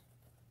it out.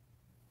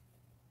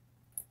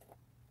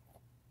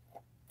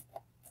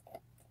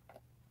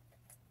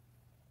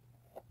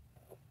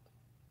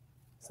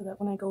 So that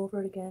when I go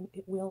over it again,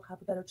 it will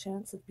have a better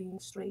chance of being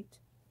straight.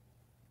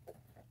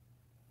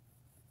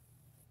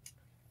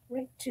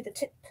 Right to the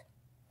tip.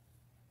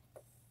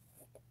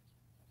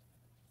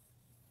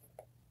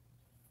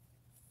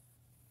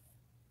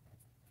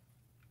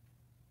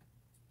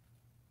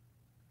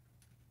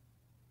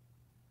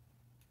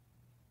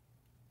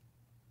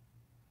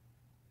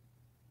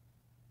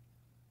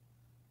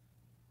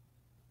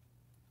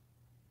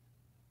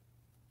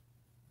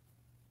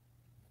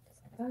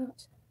 Just like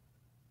that.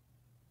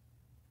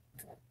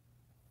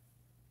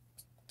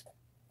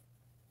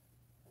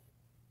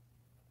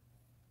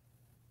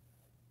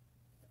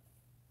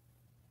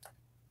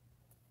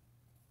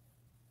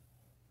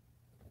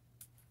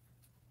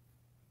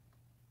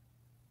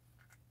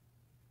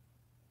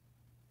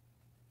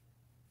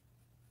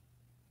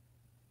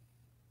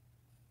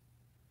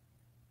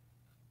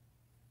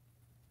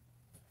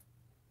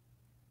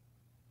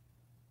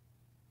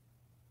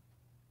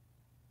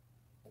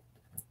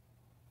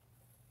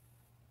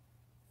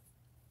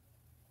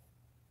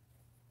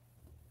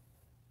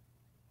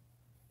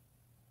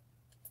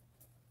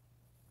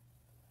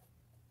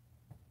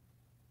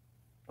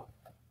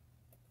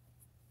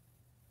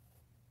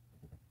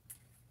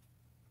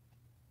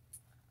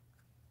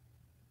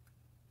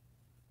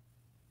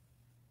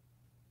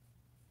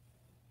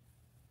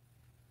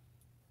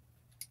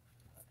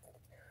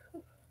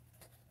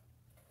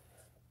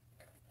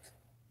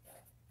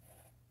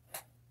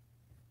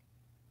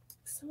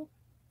 So,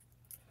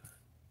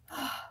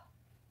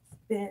 it's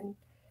been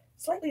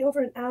slightly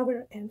over an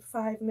hour and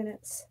 5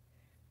 minutes,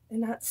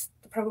 and that's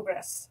the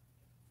progress.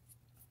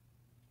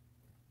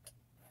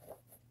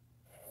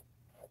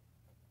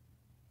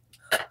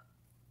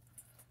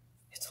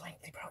 It's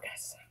lengthy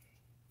progress.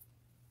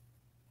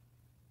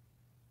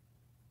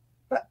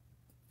 But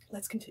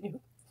let's continue.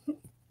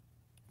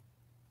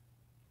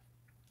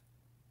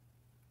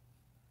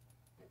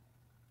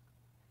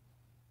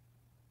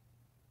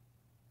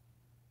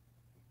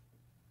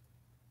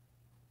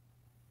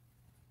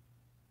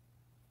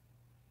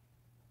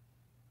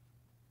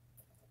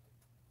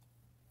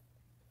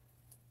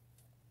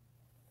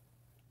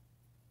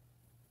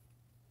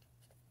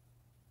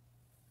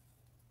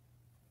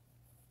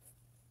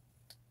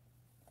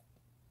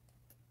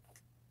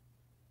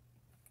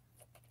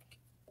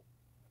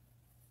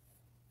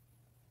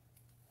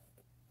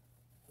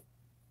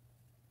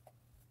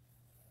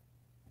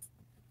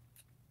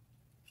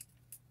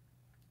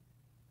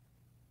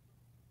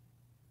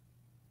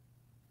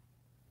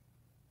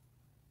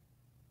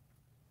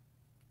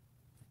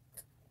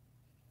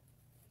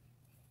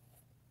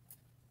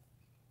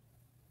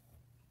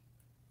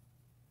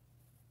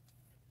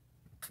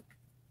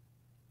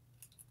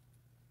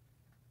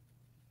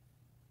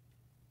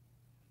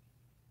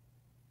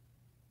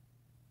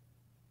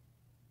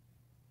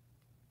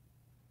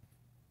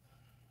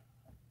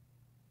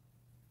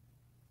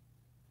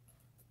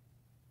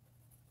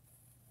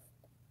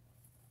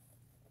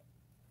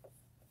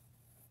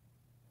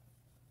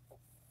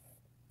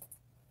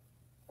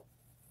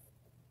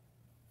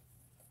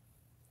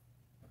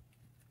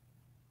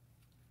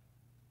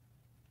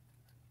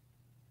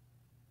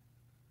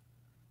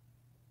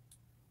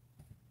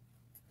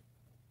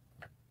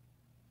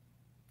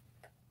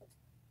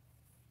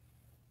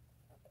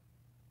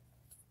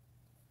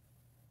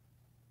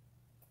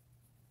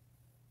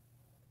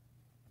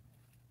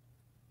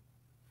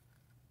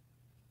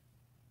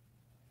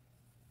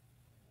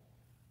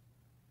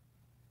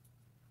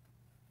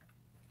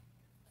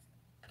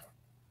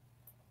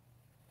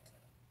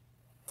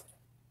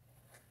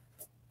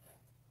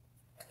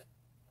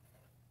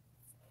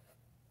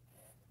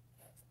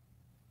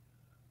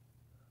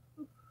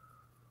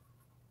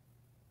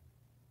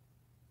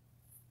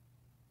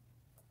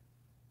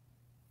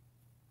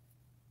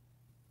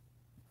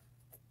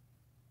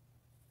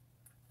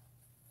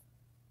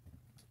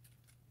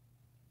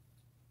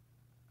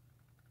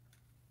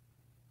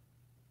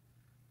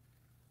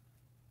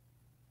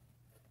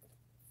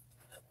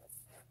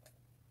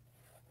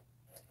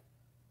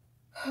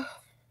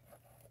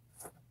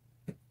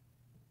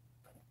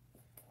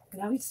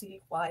 Now you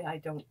see why I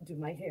don't do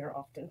my hair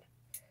often.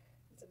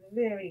 It's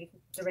very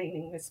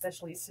draining,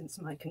 especially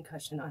since my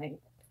concussion. I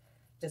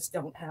just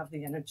don't have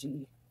the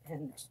energy,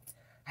 and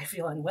I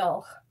feel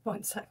unwell.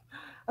 Once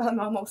I'm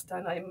almost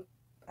done, I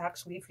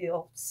actually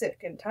feel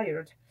sick and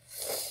tired.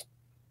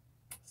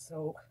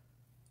 So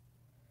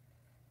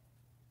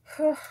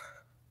you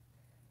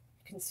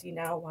can see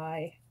now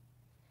why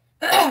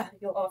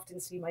you'll often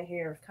see my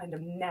hair kind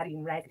of natty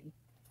and raggedy.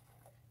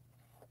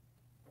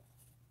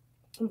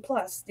 And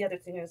plus, the other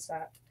thing is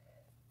that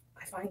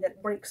I find that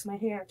it breaks my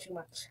hair too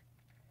much.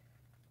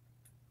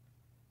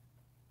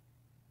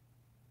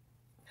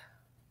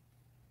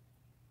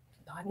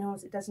 God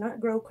knows it does not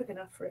grow quick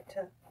enough for it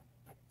to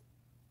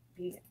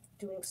be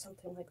doing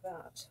something like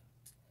that.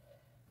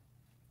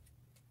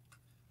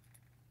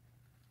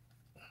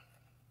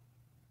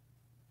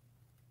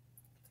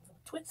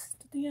 twist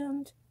at the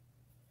end.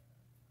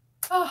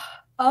 Oh,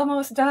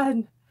 almost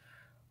done.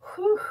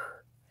 Whew.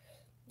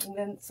 And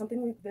then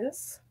something like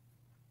this.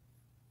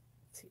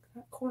 Take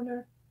that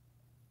corner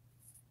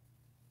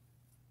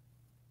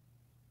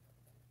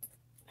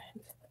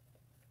and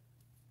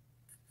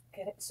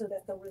get it so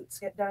that the roots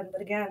get done.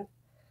 But again,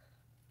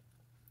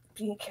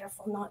 being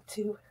careful not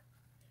to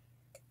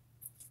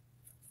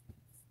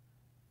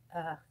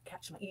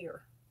catch my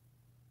ear.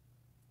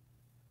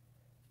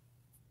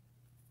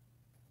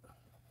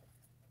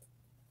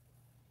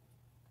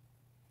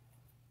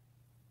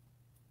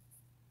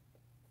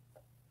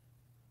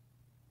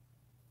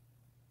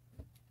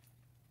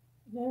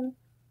 And then,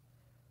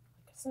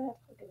 like I said,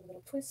 I'll give a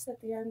little twist at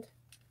the end.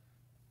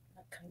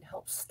 That kind of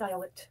helps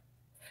style it.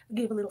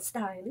 Give a little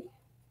styling.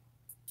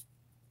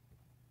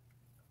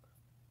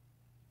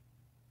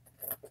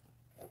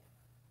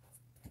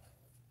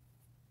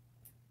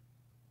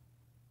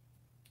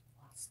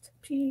 Last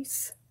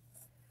piece.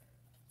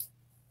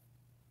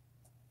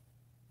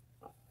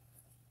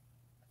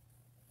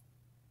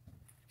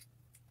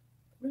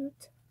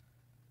 Root.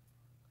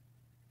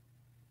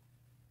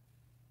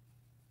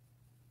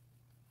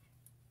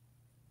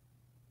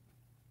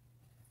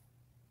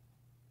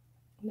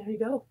 And there you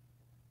go.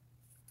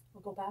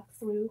 We'll go back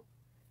through,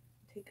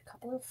 take a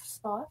couple of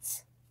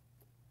spots,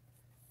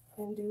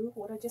 and do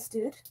what I just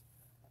did,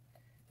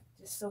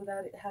 just so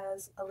that it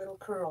has a little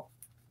curl.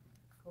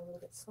 Go a little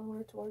bit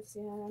slower towards the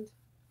end.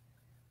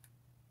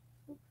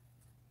 Just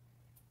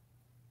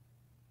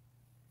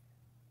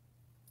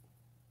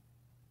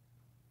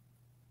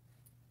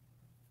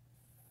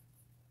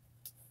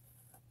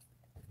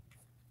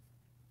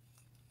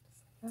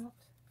like that.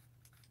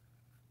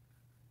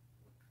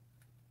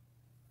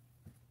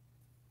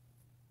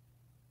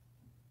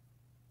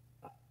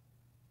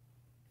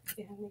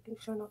 And making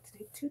sure not to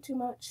take too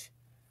much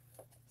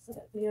so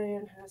that the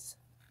iron has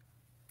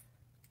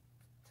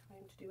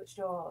time to do its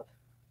job.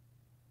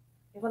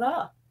 Et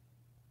voila!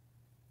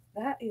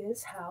 That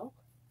is how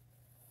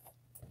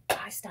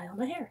I style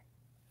my hair.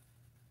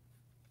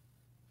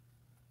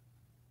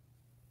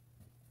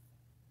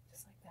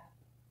 Just like that.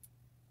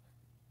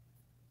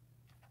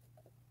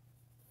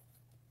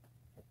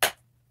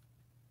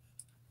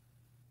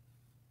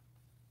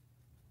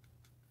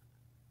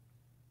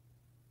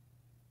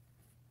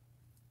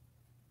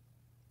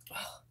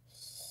 Oh,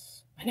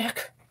 my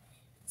neck.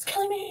 It's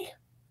killing me.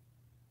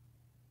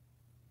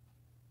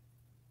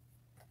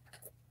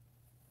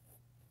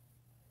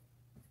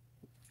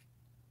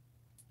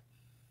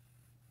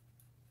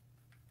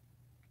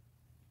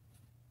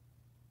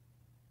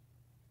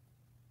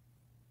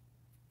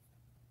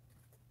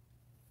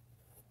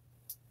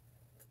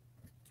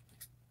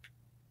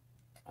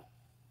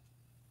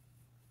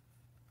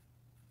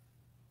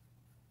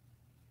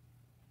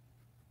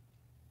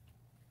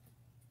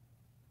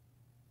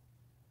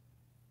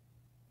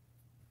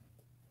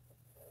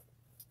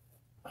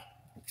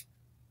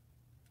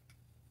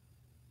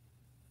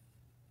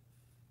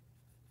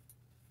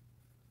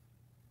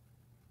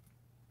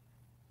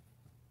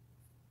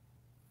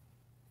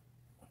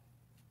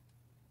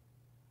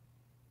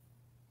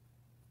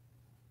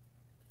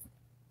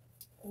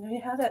 And there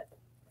you have it.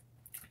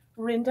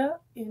 Rinda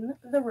in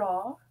the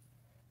raw.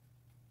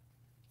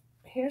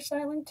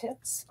 Hairstyling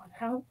tips on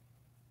how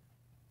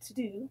to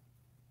do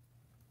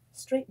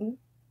straighten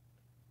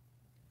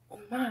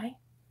my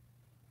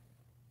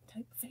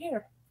type of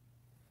hair.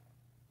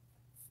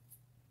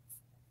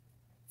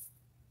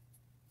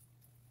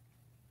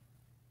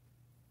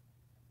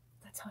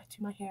 That's how I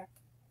do my hair.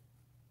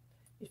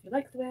 If you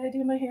like the way I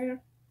do my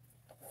hair,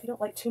 if you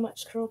don't like too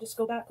much curl, just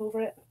go back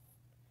over it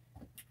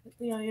with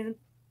the iron.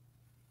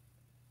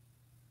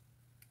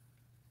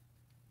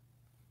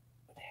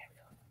 There we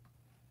go.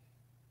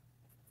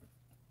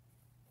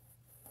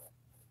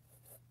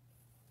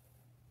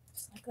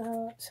 Just like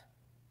that.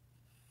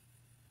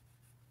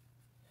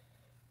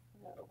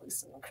 And that'll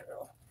loosen the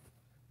curl.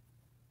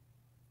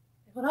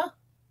 And voila!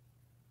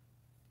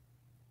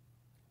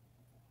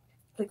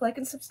 Click like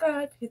and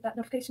subscribe. Hit that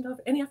notification bell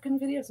for any upcoming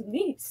videos of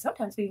me,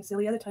 sometimes being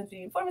silly, other times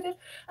being informative,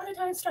 other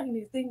times trying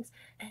new things,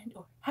 and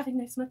or having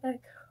nice mukbang,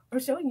 or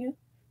showing you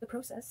the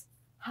process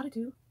how to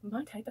do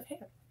my type of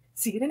hair.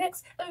 See you in the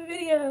next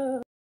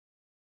video.